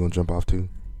bridge, you gonna jump off too?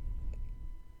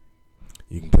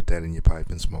 You can put that in your pipe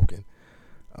and smoke it.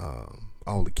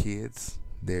 All the kids,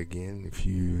 there again, if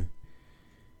your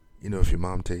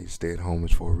mom tell you stay at home,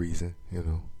 it's for a reason.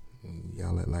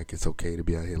 Y'all act like it's okay to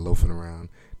be out here loafing around.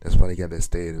 That's why they got that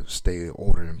stay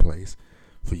order in place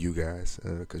for you guys,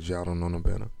 because y'all don't know no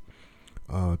better.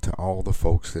 To all the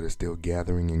folks that are still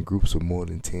gathering in groups of more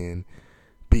than 10,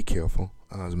 be careful.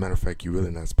 As a matter of fact, you're really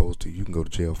not supposed to. You can go to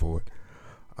jail for it.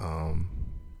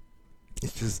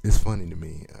 It's funny to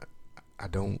me. I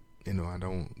don't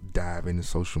dive into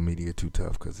social media too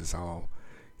tough, because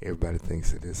everybody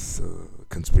thinks that it's a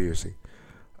conspiracy.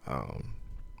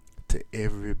 To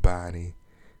everybody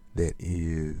that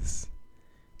is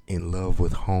in love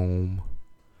with home,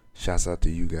 shouts out to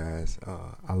you guys.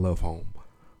 I love home.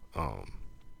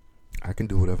 I can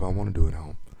do whatever I want to do at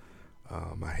home.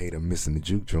 I hate I'm missing the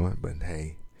juke joint, but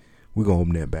hey, we're going to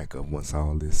open that back up once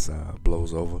all this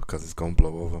blows over, because it's going to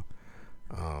blow over.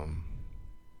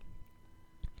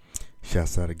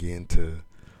 Shouts out again to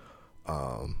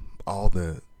all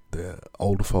the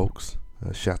older folks.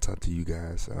 Shouts out to you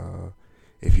guys.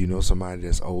 If you know somebody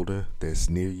that's older, that's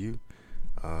near you,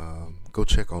 go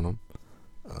check on them.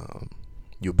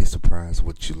 You'll be surprised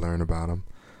what you learn about them.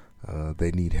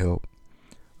 They need help.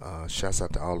 Shouts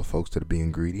out to all the folks that are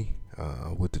being greedy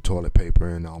with the toilet paper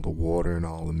and all the water and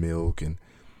all the milk, and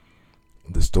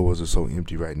the stores are so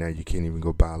empty right now you can't even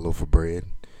go buy a loaf of bread,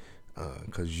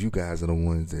 because you guys are the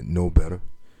ones that know better.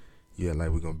 Yeah, like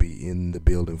we're going to be in the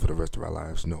building for the rest of our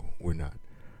lives. No, we're not.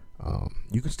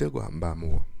 You can still go out and buy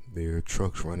more. There are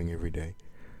trucks running every day.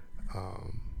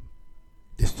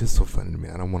 It's just so funny to me.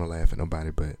 I don't want to laugh at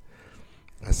nobody, but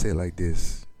I say it like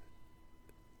this.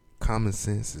 Common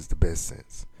sense is the best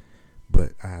sense.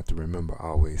 But I have to remember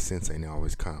always, sense ain't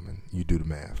always common. You do the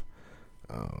math.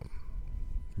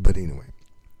 But anyway,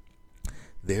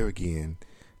 there again,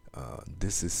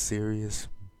 this is serious,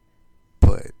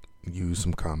 but use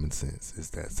some common sense. It's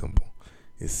that simple.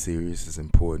 It's serious. It's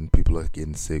important. People are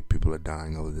getting sick. People are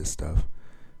dying over this stuff.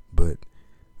 But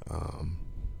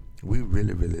we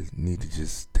really, really need to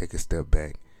just take a step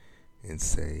back and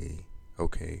say,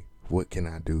 okay, what can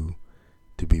I do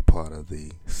to be part of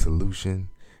the solution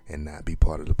and not be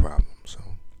part of the problem? So,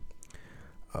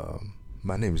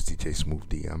 my name is DJ Smooth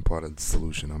D. I'm part of the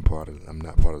solution. I'm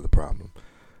not part of the problem.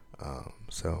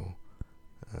 So,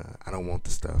 I don't want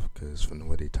the stuff, because from the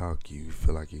way they talk, you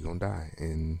feel like you're gonna die.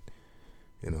 And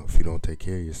if you don't take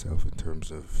care of yourself in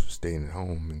terms of staying at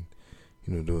home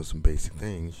and doing some basic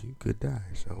things, you could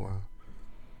die. So,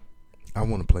 I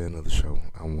want to play another show.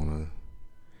 I want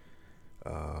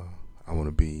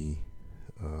to be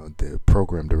the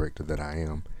program director that I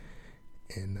am,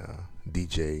 and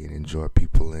DJ and enjoy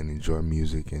people and enjoy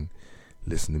music and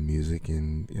listen to music,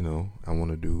 and I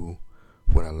want to do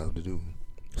what I love to do.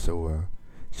 So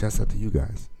shouts out to you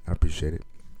guys. I appreciate it.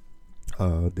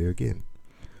 There again,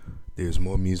 there's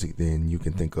more music than you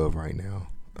can think of right now.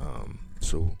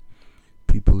 So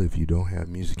people, if you don't have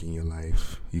music in your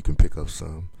life, you can pick up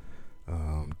some.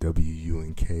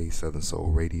 WUNK Southern Soul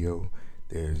Radio.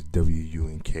 There's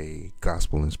WUNK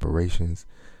Gospel Inspirations,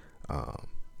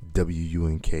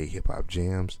 WUNK Hip Hop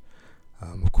Jams.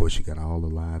 Of course, you got all the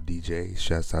live DJs.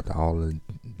 Shouts out to all the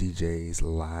DJs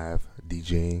live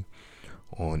DJing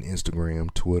on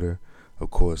Instagram, Twitter, of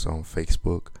course on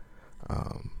Facebook.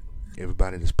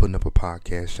 Everybody that's putting up a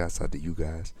podcast, shouts out to you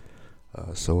guys.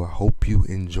 So I hope you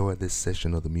enjoy this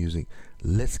session of the music.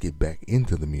 Let's get back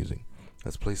into the music.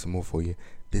 Let's play some more for you.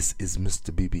 This is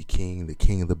Mr. B.B. King, the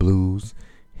king of the blues.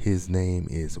 His name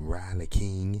is Riley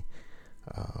King,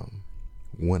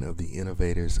 one of the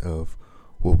innovators of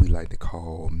what we like to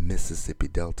call Mississippi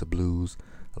Delta blues,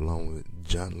 along with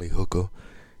John Lee Hooker,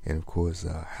 and of course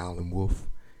Howlin' Wolf,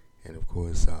 and of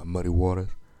course Muddy Waters,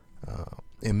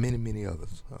 and many, many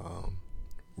others.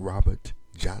 Robert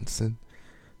Johnson,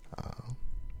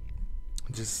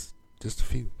 just a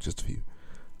few.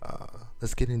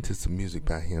 Let's get into some music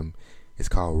by him. It's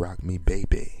called Rock Me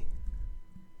Baby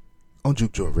on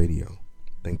Juke Joint Radio.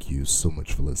 Thank you so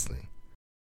much for listening.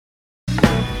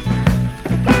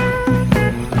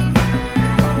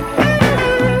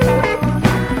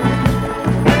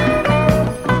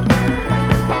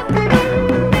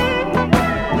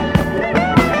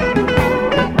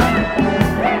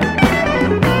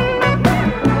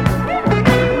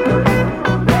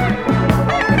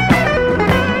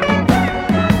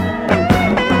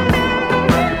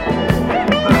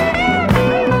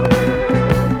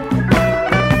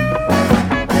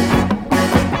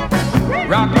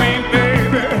 Rock me,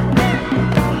 baby.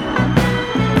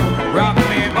 Rock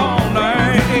me all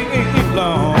night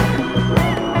long.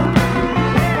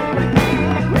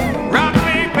 Rock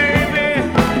me, baby.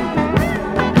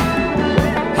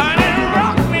 Honey,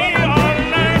 rock me all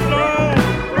night long.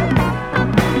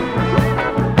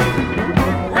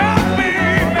 Rock me,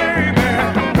 baby.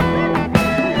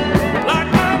 Like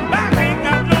my back ain't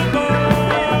got no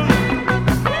bone.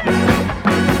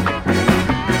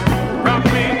 Rock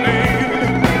me, baby.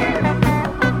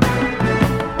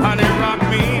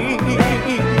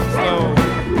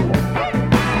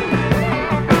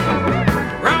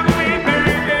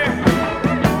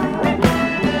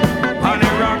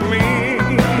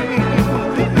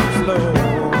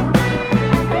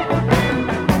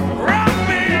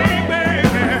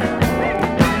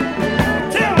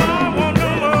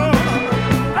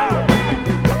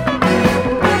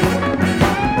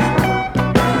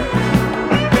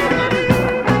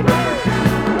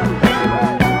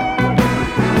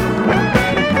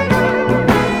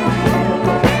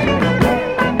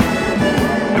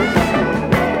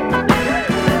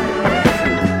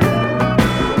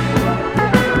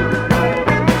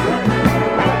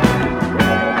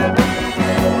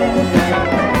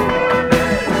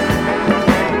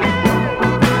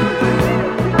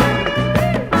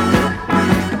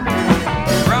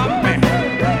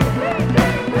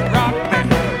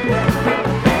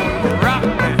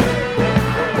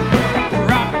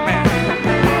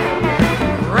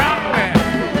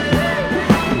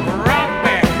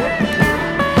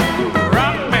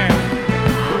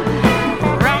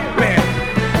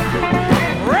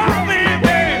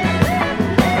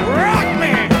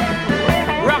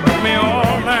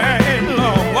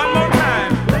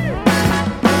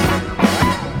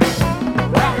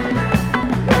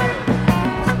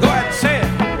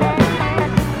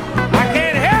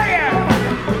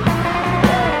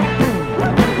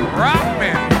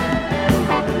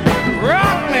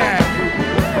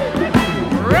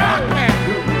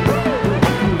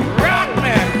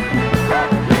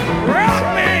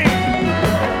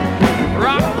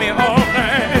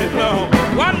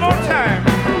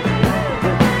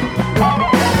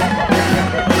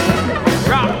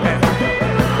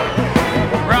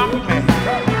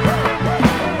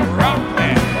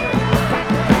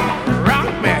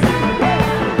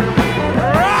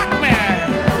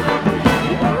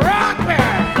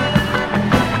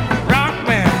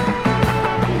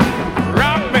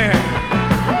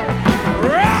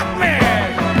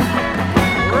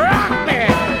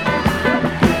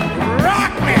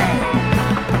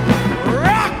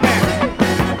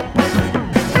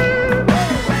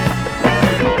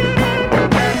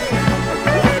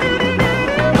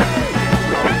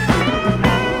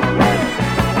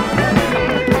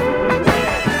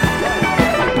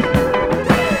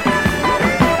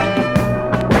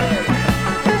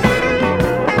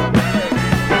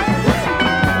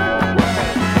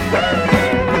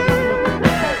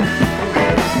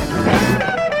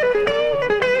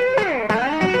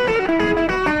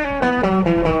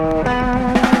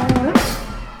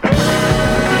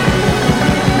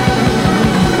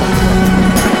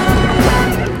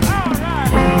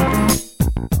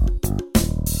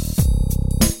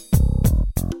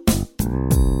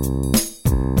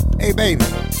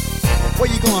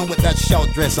 that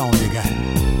short dress on you got.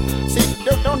 See,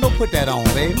 don't put that on,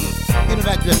 baby. You know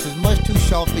that dress is much too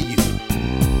short for you.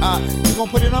 You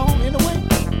gonna put it on anyway?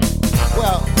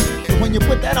 Well, when you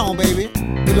put that on, baby,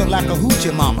 you look like a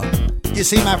hoochie mama. You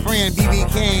see my friend B.B.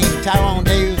 King, Tyrone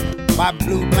Davis, Bobby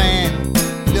Blue Bland,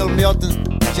 Lil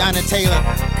Milton, Johnny Taylor,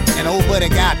 and old buddy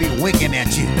guy be winking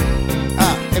at you.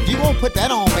 If you won't put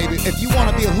that on, baby, if you want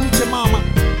to be a hoochie mama,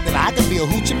 then I can be a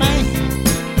hoochie man.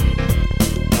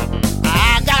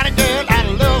 I got a girl I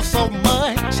love so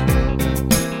much,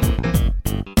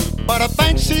 but I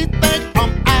think she think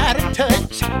I'm out of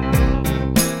touch.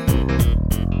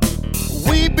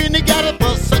 We've been together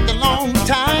for such a long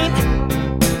time.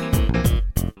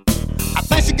 I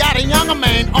think she got a younger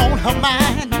man on her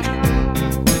mind.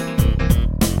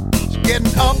 She's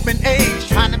getting up in age,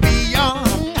 trying to be young,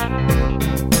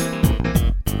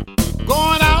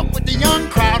 going out with the young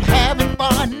crowd, having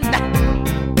fun.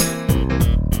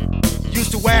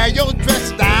 Used to wear your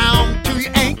dress down to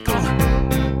your ankle.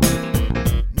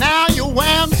 Now you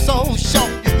wear them so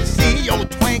short you can see your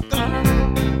twinkle.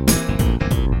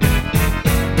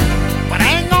 But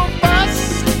I ain't gonna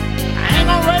fuss, I ain't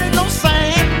gonna raise no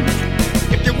sand.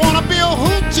 If you wanna be a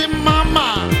hoochie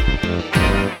mama,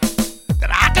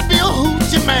 then I can be a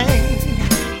hoochie man.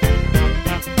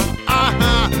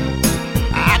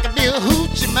 I can be a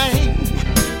hoochie man.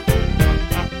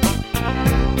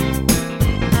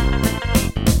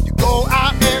 You go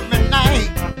out every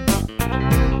night,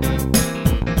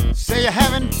 say you're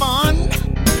having fun.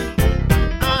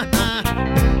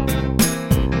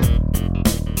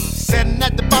 Sitting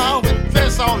at the bar with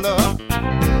dress all up,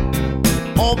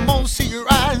 almost see your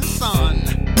rising sun.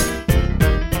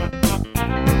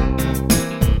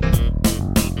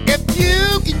 If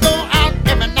you can go out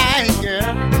every night,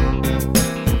 girl,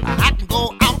 I can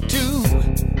go out too.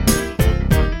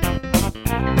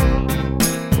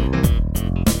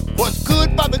 What's good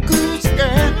for the goose,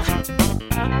 girl,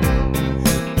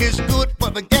 is good for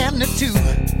the gander too.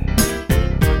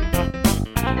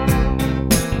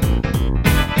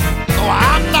 So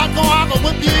I'm not gonna argue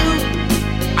with you,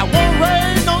 I won't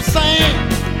raise no sand.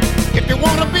 If you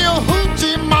wanna be a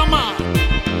hoochie mama,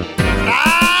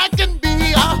 I can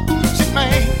be a hoochie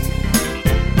man.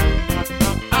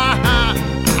 I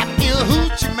can be a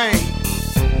hoochie man.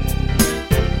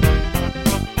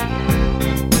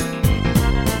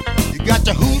 You got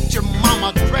your hoochie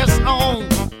mama dress on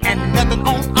and nothing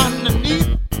on underneath.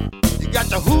 You got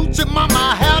your hoochie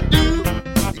mama hairdo.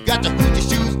 You got your hoochie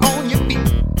shoes on your feet.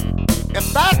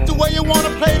 If that's the way you wanna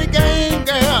play the game,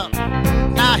 girl,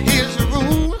 now here's the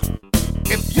rule.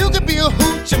 If you can be a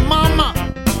hoochie mama,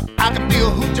 I can be a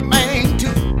hoochie man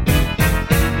too.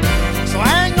 So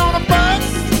I ain't gonna bust,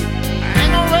 I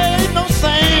ain't gonna raise no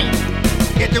sand.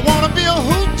 If you wanna be a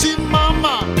hoochie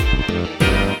mama,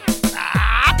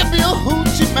 I can be a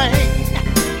hoochie man.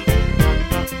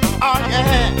 Oh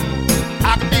yeah,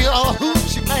 I can be a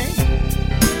hoochie man.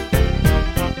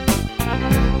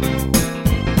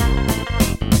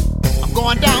 I'm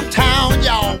going downtown,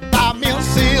 y'all, buy me a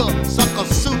sealsucker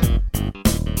suit,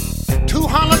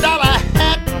 $200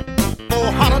 hat,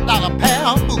 $400 pair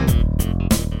of boots.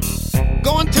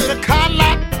 Going to the car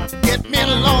lot, get me a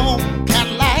long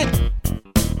Cadillac.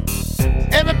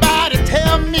 Everybody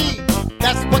tell me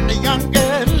that's what the young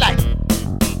girl like.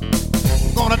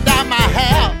 Gonna dye my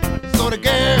hair so the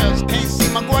girls can't see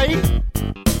my gray.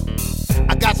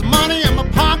 I got some money in my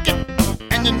pocket,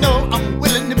 and you know I'm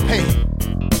willing to pay.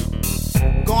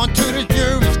 Going to the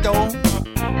jewelry store,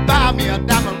 buy me a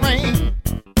diamond ring,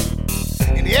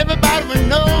 and everybody will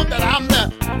know that I'm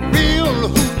the real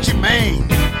hoochie man.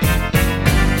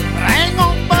 But I ain't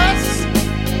gonna fuss,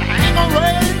 I ain't gonna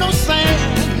raise no sand.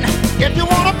 If you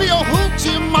wanna be a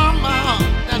hoochie mama,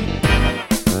 then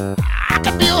I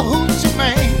can be a hoochie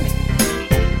man.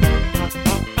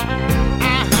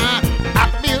 I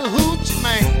can be a hoochie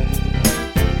man.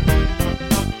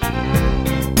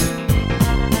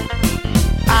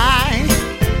 I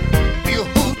be a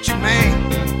hoochie man.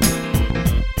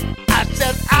 I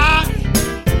said I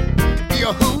can be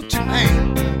a hoochie man.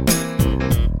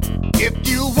 If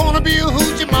you wanna be a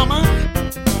hoochie mama,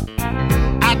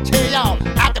 I tell y'all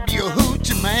I can be a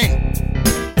hoochie man.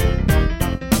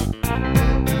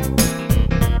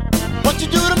 What you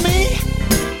do to me,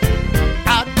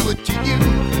 I'll do it to you.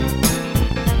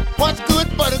 What's good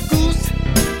for the goose,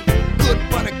 good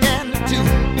for the gander too.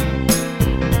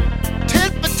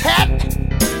 Tit for tat,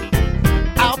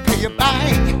 I'll pay you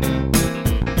back.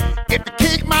 If you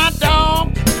kick my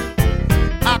dog,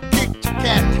 I'll kick your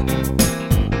cat.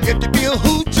 If you be a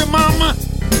hoochie mama,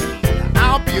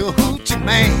 I'll be a hoochie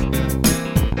man.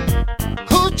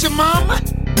 Hoochie mama,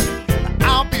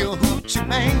 I'll be a hoochie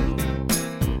man.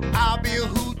 I'll be a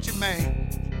hoochie man.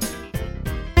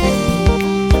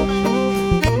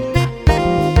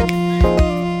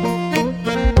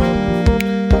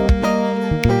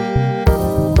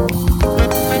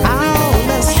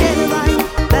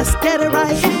 Let's get it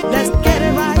right, let's get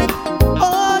it right.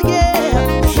 Oh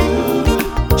yeah.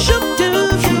 Shoop doo doo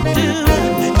doo,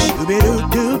 shooby doo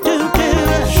doo doo doo.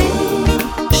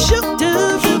 Shoop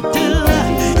doo doo doo,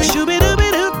 shooby doo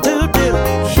doo doo doo.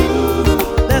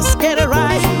 Let's get it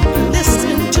right.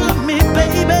 Listen to me,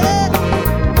 baby.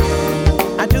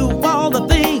 I do all the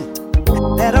things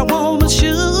that a woman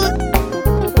should.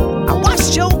 I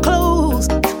wash your clothes,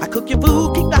 I cook your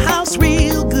food, keep the house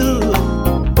real good.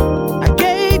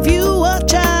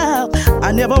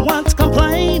 I never once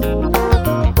complained.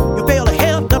 You fail to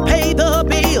help to pay the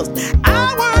bills.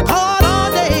 I work hard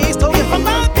all day, so if I'm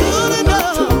not good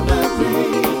enough,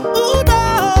 ooh no,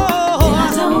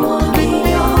 I don't wanna be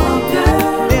your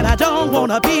girl. Then I don't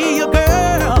wanna be your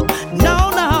girl. No,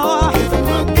 no. If I'm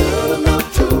not good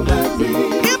enough to marry,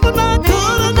 if I'm not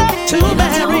good enough to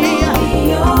marry,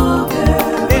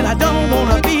 then I don't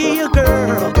wanna be your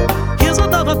girl. Here's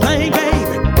another thing,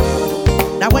 baby.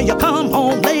 Now when you come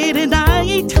home late at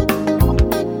night,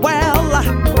 well, I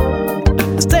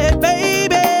said,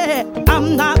 baby,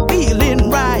 I'm not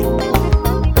feeling right.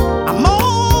 I'm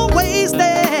always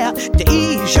there to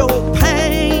ease your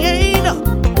pain,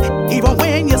 even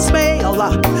when you smell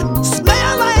like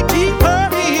cheap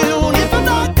perfume. If I'm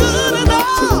not good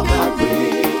enough,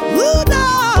 ooh no,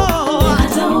 I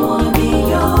don't wanna be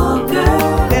your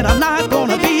girl. Then I'm not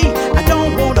gonna be. I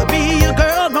don't wanna be your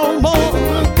girl no more.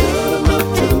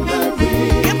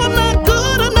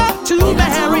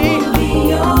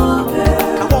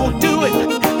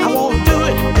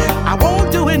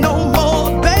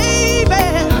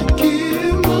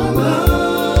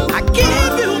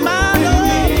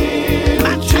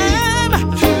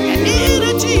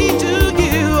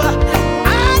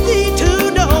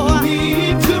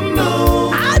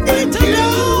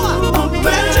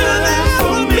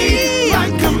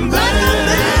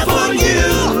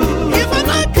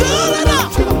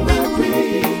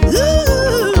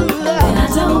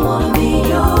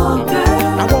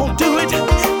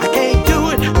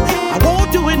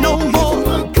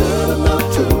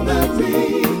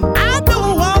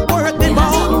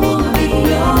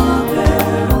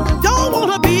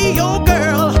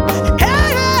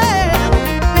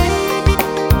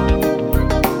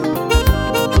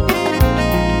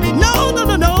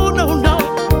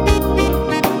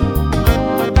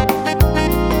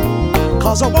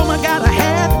 Cause a woman gotta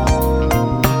have it.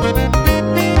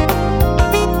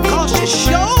 Cause she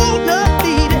sure enough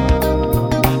need it.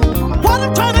 What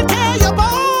I'm trying to tell you,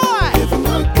 boy, if I'm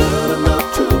not good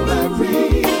enough to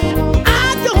marry,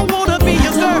 I don't wanna be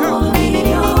your girl.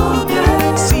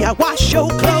 See, I wash your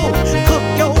clothes, cook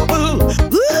your food.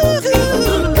 If I'm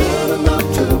not good enough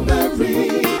to marry,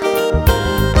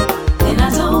 then I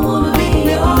don't wanna be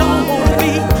your girl. Don't wanna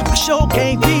be, I sure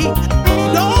can't be.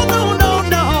 No, no, no,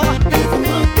 no.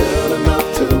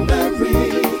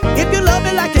 If you love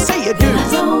me like you say you do, I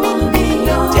don't wanna be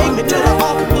your take me to the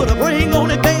altar, put a ring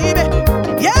on it, baby.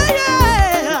 Yeah,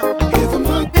 yeah. If I'm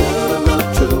not good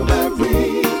enough to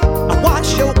marry, I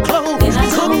wash your clothes,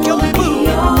 cook your food.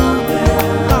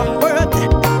 I'm worthy,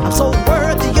 I'm so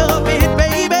worthy of it,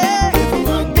 baby. If I'm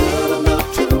not good enough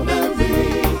to marry,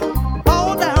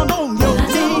 fall down on your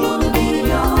knees.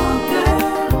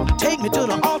 Take me to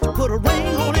the altar, put a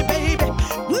ring on it, baby.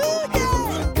 Woo, yeah.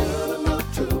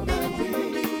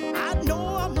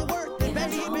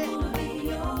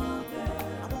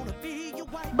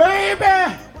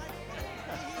 Baby,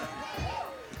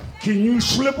 can you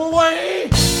slip away?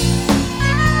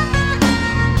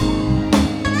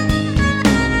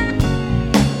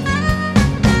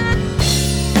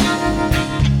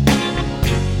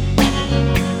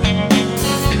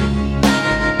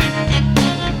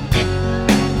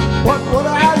 What would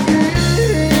I give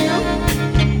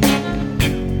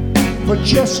for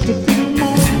just a few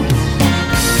moments?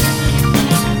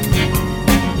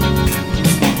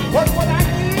 What would I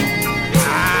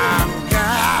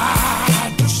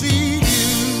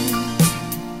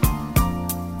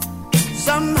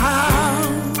somehow,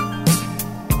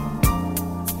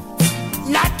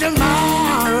 not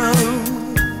tomorrow,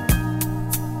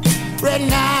 right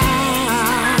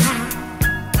now.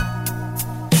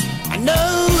 I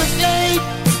know it's late,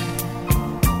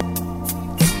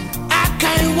 I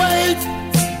can't wait.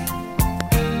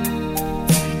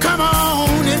 Come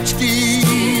on and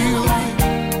steal,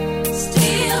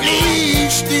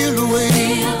 please steal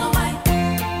away.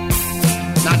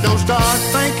 Now don't start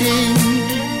thinking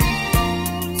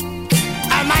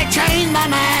I might change my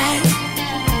mind.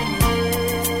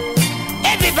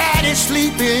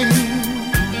 keeping.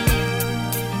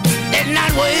 Let's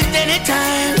not waste any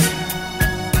time.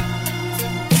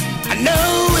 I know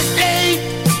it's late.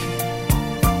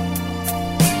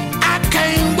 I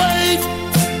can't wait.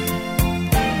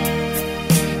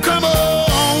 Come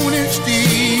on and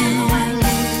steal.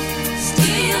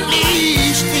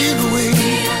 Please steal away.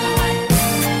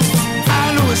 I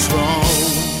know it's wrong.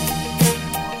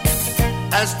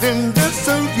 As then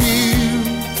disobey you.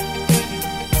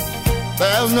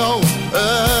 There's no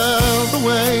other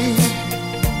way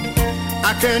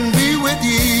I can be with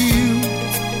you.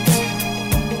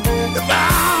 If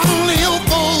only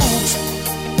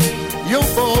your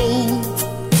foes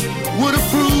would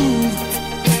approve.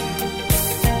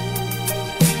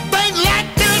 Things like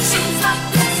this,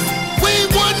 we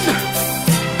wouldn't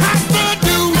have to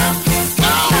do.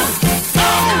 No,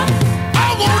 I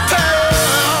won't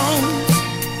tell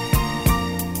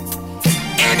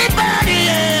anybody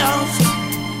else.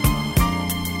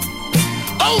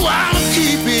 Oh, I'm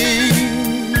keeping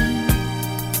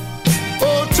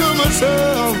to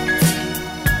myself.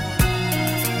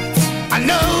 I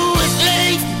know it's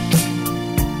late.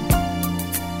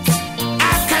 I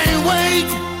can't wait.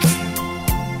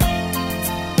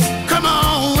 Come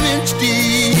on and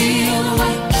steal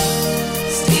away.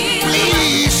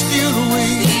 Please steal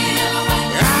away.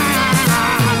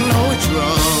 I know it's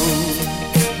wrong.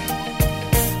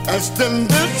 That's the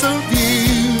best of you.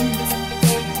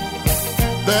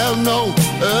 There's no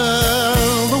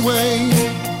other way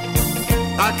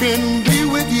I can be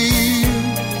with you.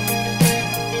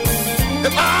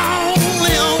 If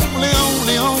only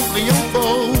your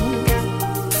foe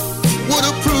would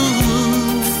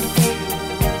approve.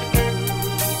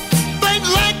 Things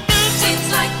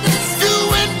like this, you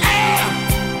and I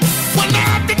will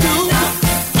have to do.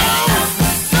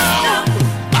 No,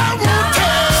 I won't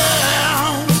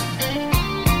tell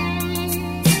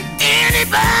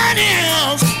anybody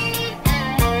else.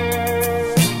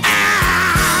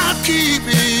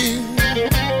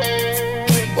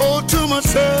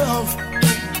 Myself.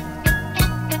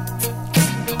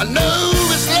 I know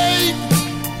it's late.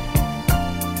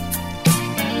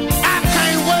 I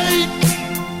can't wait.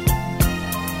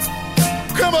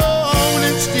 Come on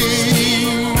and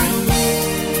steal.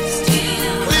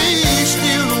 Please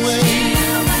steal away.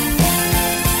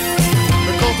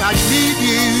 Because I need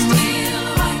you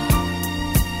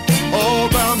all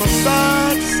by my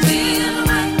side.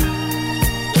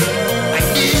 I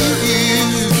need you.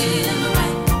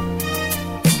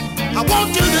 I want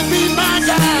you to be my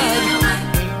guide.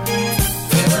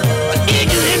 I need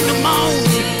you in the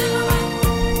morning.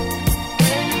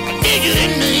 I need you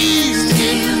in the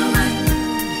evening.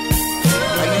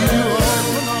 I need you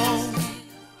all along.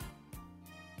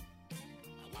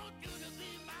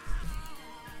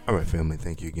 Alright, family,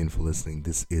 thank you again for listening.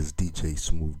 This is DJ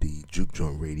Smooth D, Juke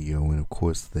Joint Radio, and of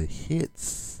course the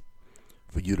hits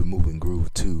for you to move and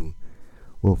groove to.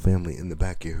 Well, family, in the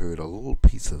back you heard a little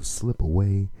piece of Slip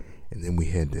Away. And then we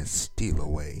had that Steal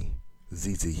Away,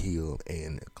 ZZ Hill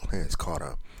and Clarence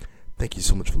Carter. Thank you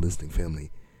so much for listening,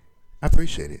 family. I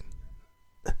appreciate it.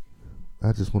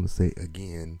 I just want to say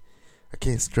again, I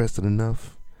can't stress it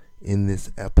enough. In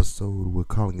this episode, we're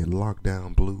calling it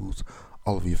Lockdown Blues.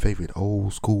 All of your favorite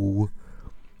old school,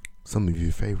 some of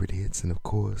your favorite hits, and of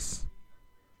course,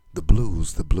 the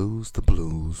blues.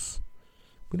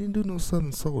 We didn't do no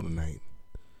Southern Soul tonight.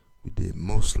 We did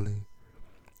mostly,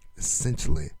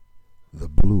 essentially, the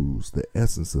blues, the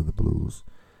essence of the blues,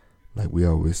 like we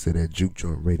always said at Juke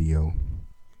Joint Radio.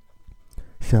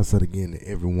 Shouts out again to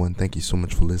everyone. Thank you so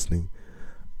much for listening.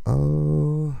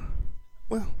 Well,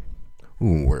 we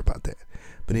won't worry about that.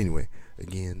 But anyway,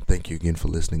 again, thank you again for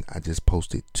listening. I just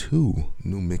posted 2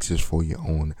 new mixes for you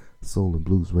on Soul and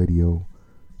Blues Radio,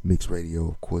 Mix Radio.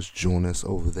 Of course, join us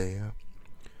over there.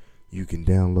 You can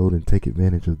download and take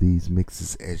advantage of these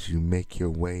mixes as you make your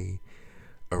way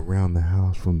around the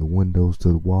house, from the windows to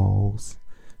the walls,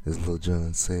 as Lil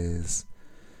Jon says.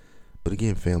 But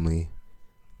again, family,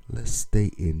 let's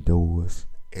stay indoors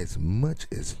as much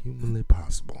as humanly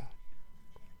possible.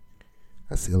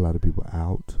 I see a lot of people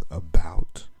out,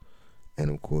 about, and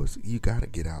of course, you gotta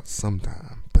get out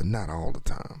sometime, but not all the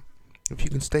time. If you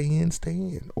can stay in,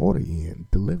 order in,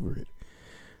 deliver it.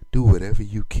 Do whatever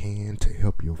you can to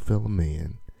help your fellow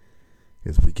man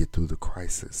as we get through the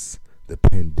crisis, the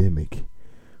pandemic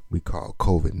we call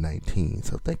COVID-19.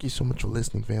 So thank you so much for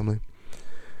listening, family.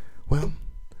 Well,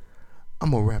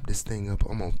 I'm going to wrap this thing up.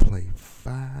 I'm going to play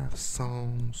 5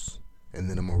 songs, and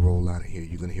then I'm going to roll out of here.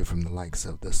 You're going to hear from the likes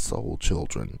of the Soul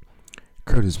Children,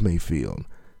 Curtis Mayfield,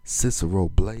 Cicero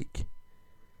Blake,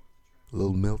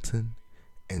 Lil Milton,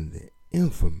 and the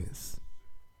infamous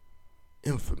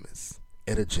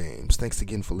Etta James. Thanks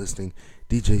again for listening.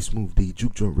 DJ Smooth D,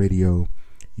 Juke Joint Radio.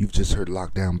 You've just heard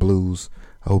Lockdown Blues.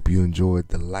 I hope you enjoyed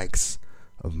the likes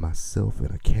of myself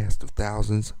and a cast of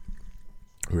thousands.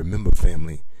 Remember,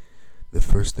 family, the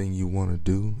first thing you want to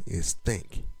do is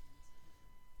think.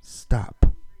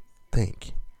 Stop.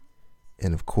 Think.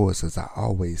 And of course, as I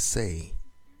always say,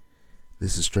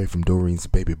 this is straight from Doreen's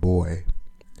Baby Boy.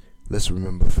 Let's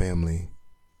remember, family,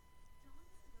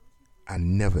 I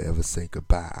never ever say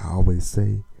goodbye. I always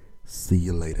say, see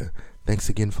you later. Thanks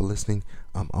again for listening.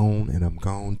 I'm on and I'm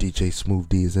gone. DJ Smooth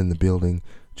D is in the building.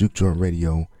 Juke Joint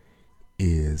Radio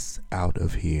is out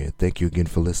of here. Thank you again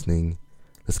for listening.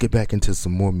 Let's get back into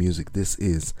some more music. This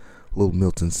is Lil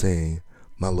Milton saying,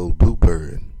 "My Little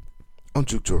Bluebird" on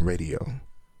Juke Joint Radio.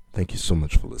 Thank you so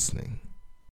much for listening.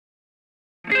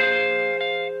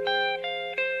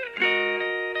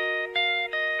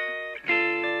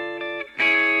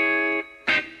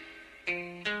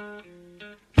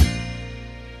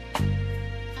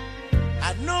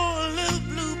 I know a little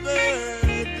bluebird.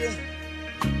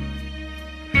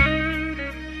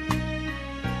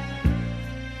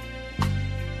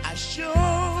 I sure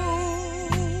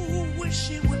wish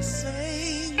she would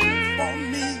sing for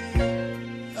me.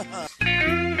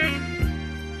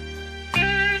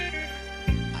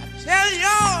 I tell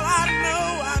y'all, I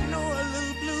know a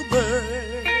little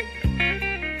bluebird.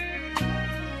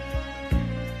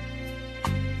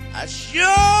 I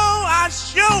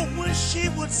sure wish she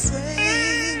would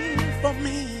sing for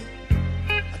me.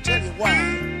 I tell you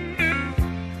why.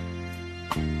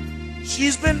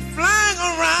 She's been flying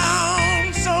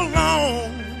around so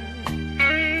long.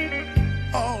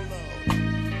 Oh Lord,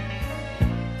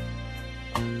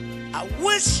 I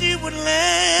wish she would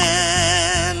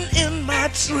land in my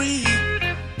tree.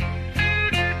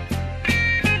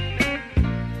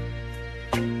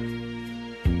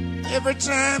 Every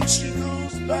time she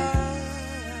goes by,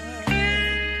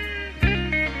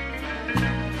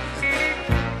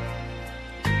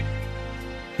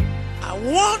 I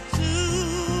want to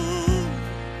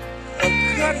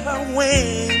cut her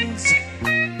wings.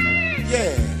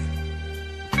 Yeah.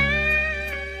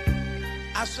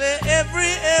 I say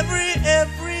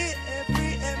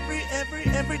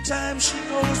every time she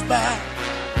goes by.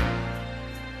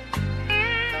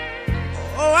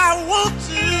 Oh, I want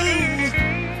to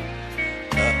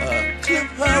clip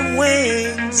her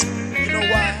wings. You know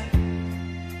why?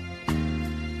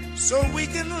 So we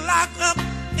can lock up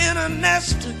in a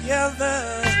nest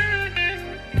together.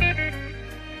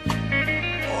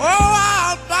 Oh,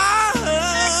 I'll buy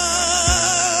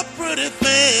her pretty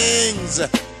things.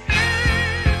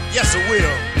 Yes, I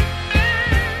will.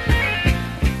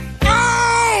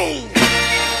 Oh,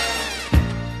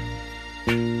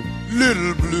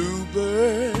 little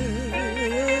bluebird,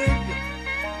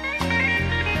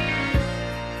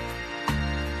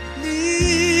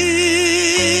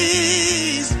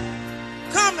 please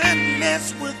come and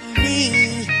mess with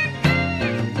me.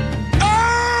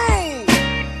 Oh,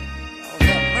 Lord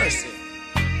have mercy,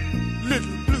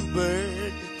 little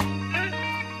bluebird.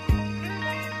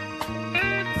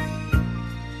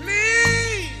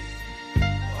 Please,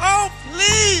 oh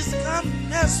please come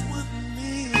mess with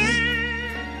me.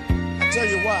 I tell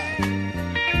you why.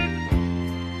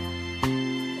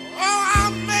 Oh,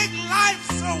 I'll make life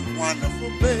so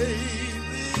wonderful, baby.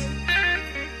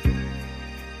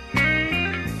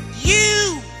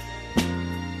 You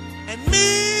and me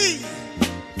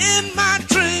in my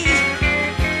dream.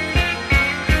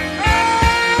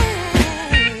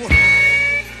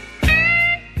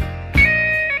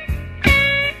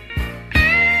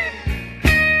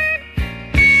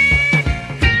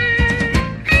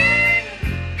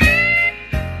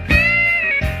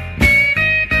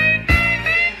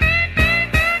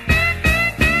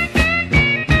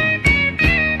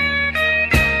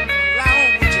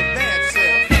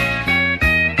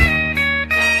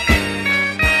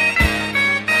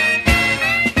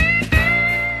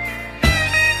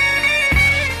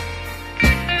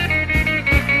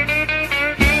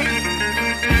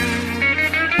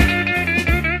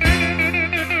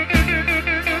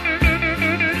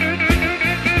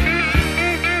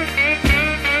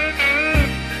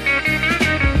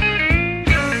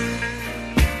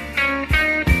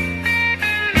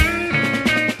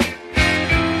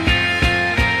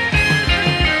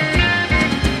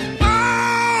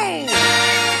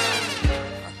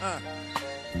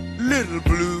 Little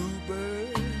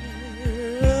bluebird,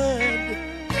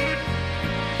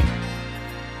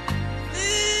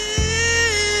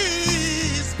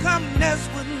 please come nest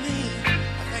with me. I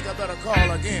think I better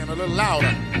call again a little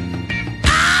louder.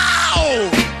 Ow!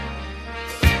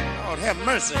 Lord have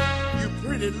mercy, you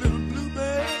pretty little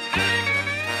bluebird.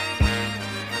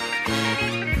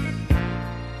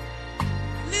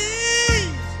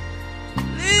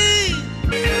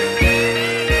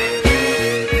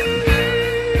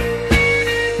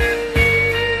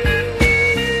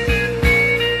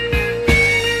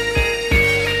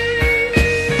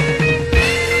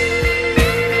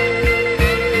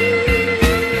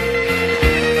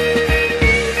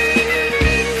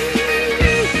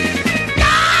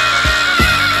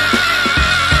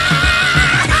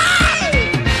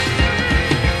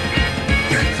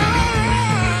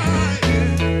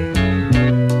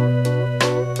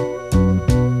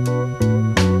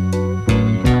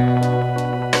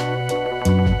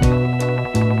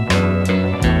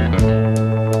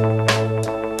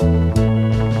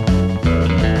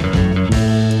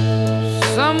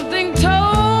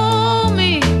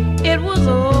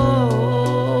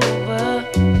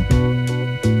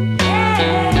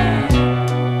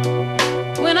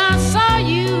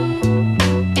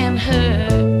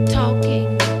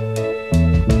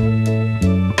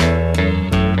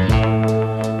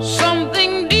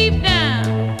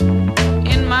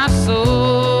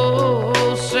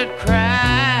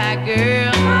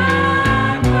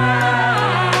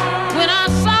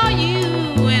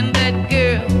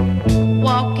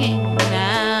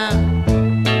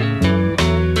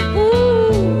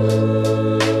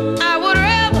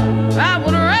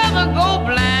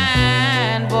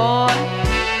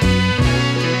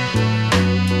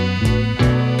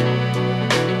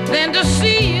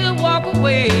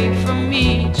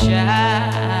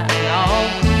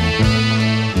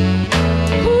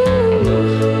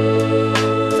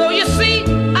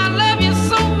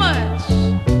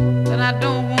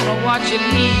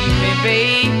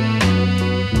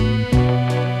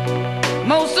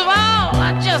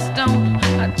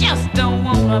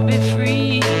 wanna be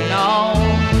free, no.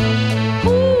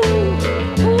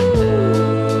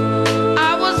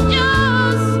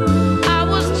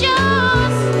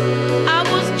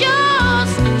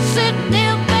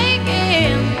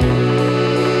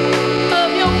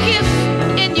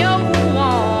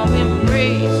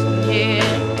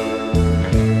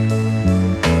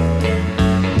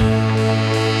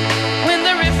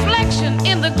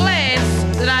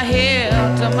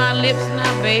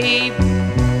 Babe,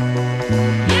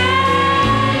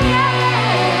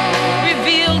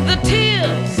 revealed the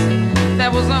tears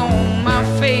that was on my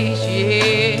face,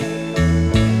 yeah.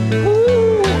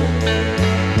 Ooh,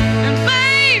 and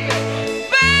baby,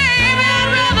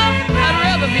 I'd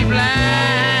rather be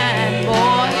blind,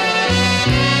 boy,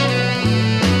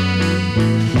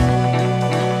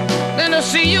 than to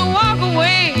see you walk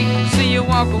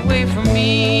away from me,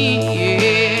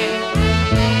 yeah.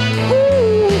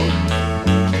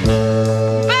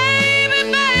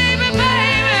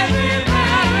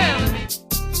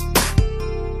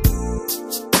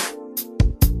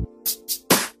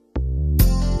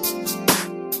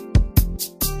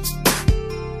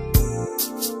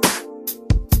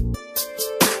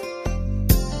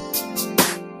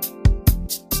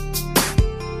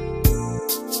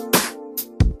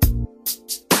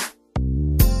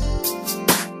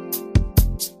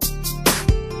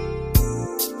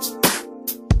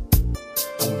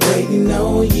 Waiting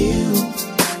on you.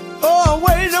 Oh, I'm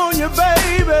waiting on you,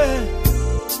 baby.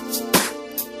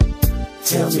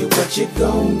 Tell me what you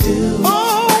gonna do.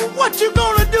 Oh, what you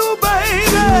gonna do,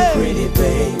 baby? Pretty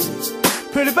baby.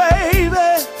 Pretty baby.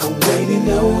 I'm waiting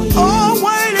on you. Oh, I'm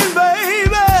waiting,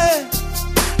 baby.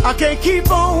 I can't keep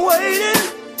on waiting.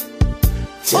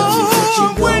 Tell me what you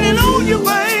I'm waiting do. on you,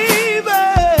 baby.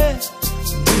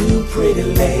 You pretty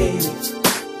lady.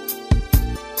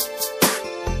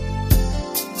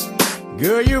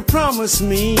 Girl, you promised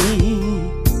me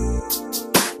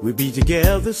we'd be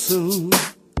together soon.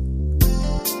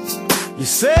 You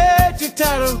said you're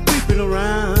tired of creeping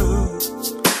around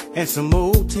in some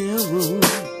motel room.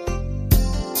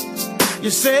 You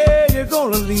said you're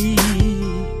gonna leave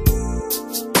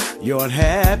your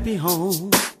unhappy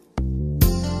home.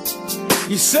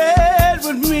 You said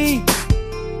with me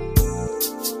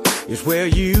is where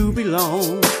you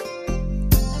belong.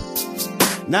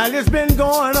 Now it's been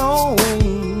going on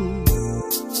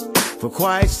for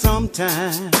quite some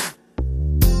time,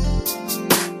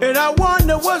 and I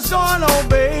wonder what's going on,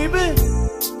 baby,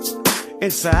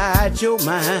 inside your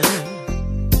mind.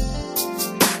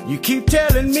 You keep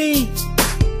telling me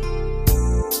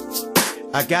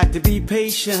I got to be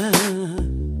patient,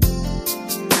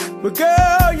 but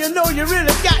girl, you know you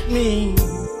really got me.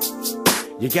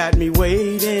 You got me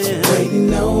waiting. I'm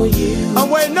waiting on you. I'm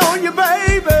waiting on you,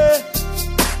 baby.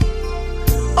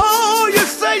 Oh, you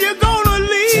say you're gonna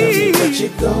leave. Tell me what you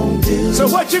gonna do. So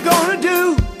what you gonna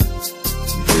do?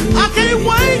 I can't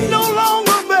wait no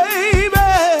longer, baby.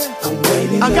 I'm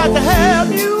waiting I got on to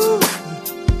have you.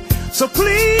 So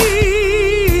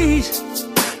please,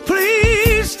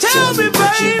 please tell me,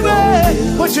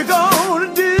 baby, what you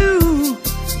gonna do?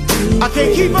 I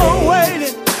can't keep on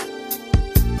waiting.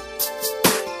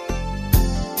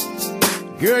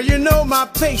 Girl, you know my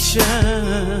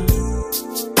patience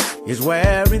is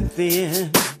wearing thin,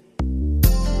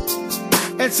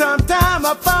 and sometimes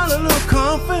I find a little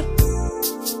comfort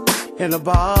in a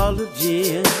bottle of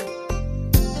gin.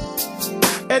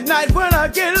 At night when I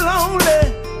get lonely,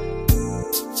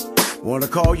 wanna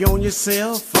call you on your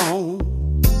cell phone,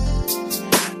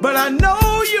 but I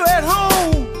know you're at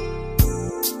home,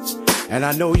 and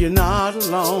I know you're not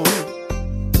alone.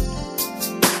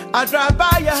 I drive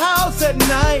by your house at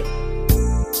night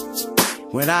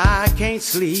when I can't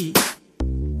sleep,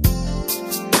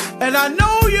 and I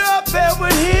know you're up there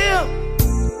with him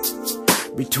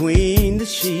between the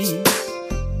sheets,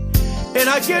 and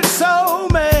I get so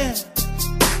mad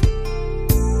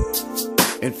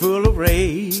and full of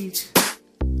rage,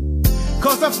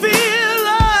 'cause I feel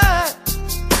like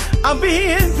I'm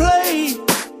being played.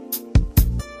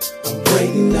 I'm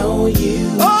waiting on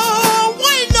you. Oh, I'm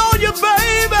waiting on you,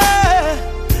 baby.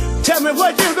 Tell me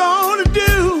what you're gonna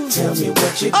do. Tell me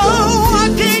what you're gonna do. Oh, I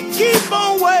can't keep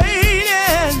on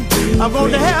waiting. I'm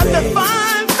gonna have to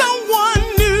find someone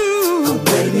new. I'm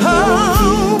waiting Oh,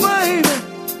 on baby.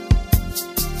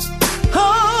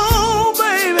 Oh,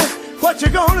 baby. What you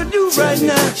gonna do you. Tell right me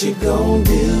now? what you gonna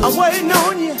do. I'm waiting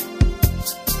on you.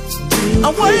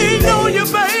 I'm waiting on you,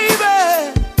 baby.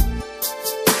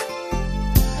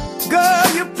 Girl,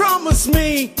 you promised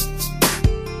me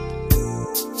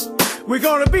we're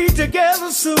gonna be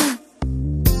together soon.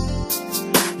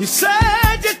 You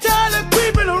said you're tired of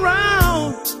creeping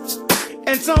around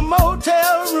in some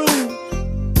motel room,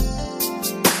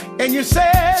 and you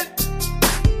said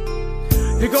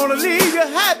you're gonna leave your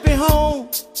happy home,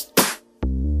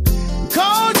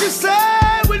 'cause you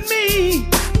said with me,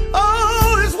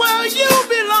 oh, it's where you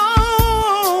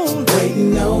belong.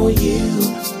 Waiting on you.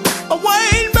 I'm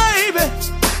waiting, baby.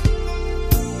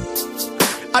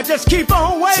 I just keep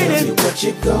on waiting. Tell me what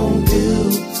you gonna do.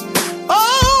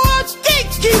 Oh, I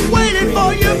keep waiting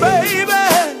for you, baby.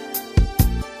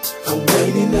 I'm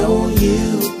waiting on you.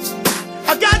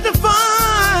 I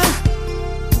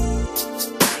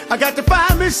got to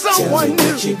find me someone Tell me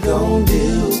new. what you gonna do.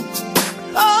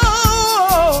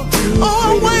 Oh,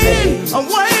 I'm waiting,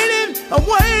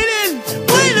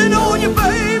 waiting on you,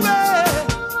 baby.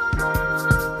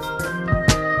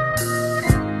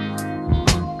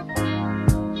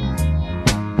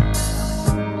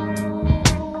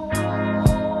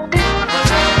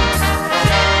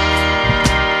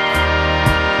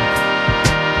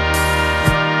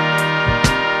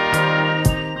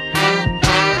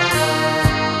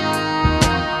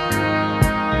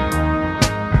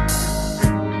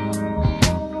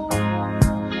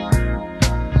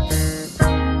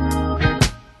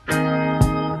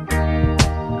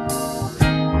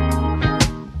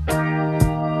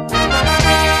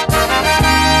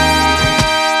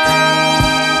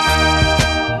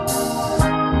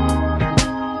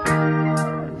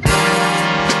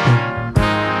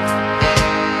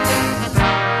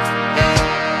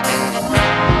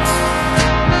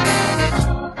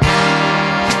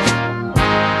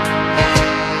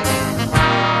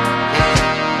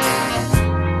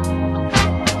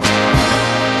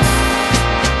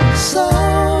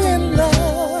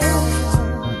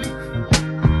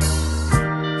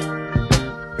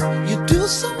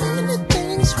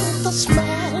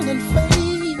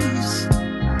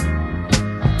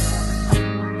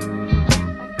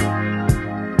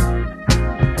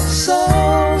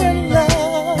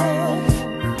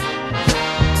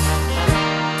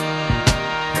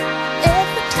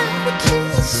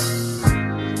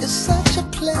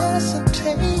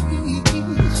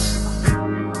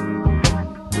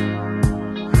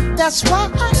 That's why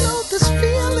I know this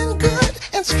feeling good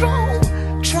and strong.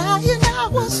 Trying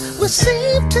hours we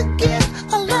seem to get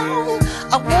along.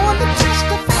 I wanna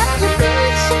testify you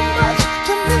mean so much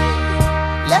to me.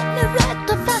 Let me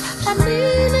rectify, I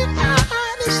mean it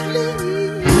honestly.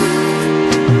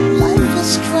 Life is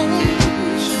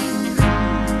strange,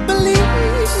 believe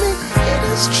me, it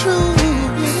is true.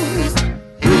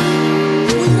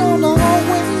 We don't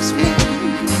always mean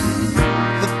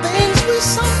the things we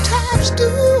sometimes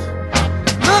do.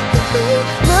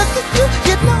 Look at you,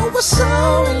 you know we're so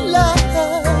in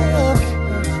love.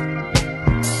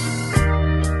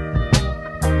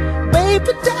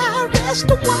 Baby, die, rest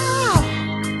a while.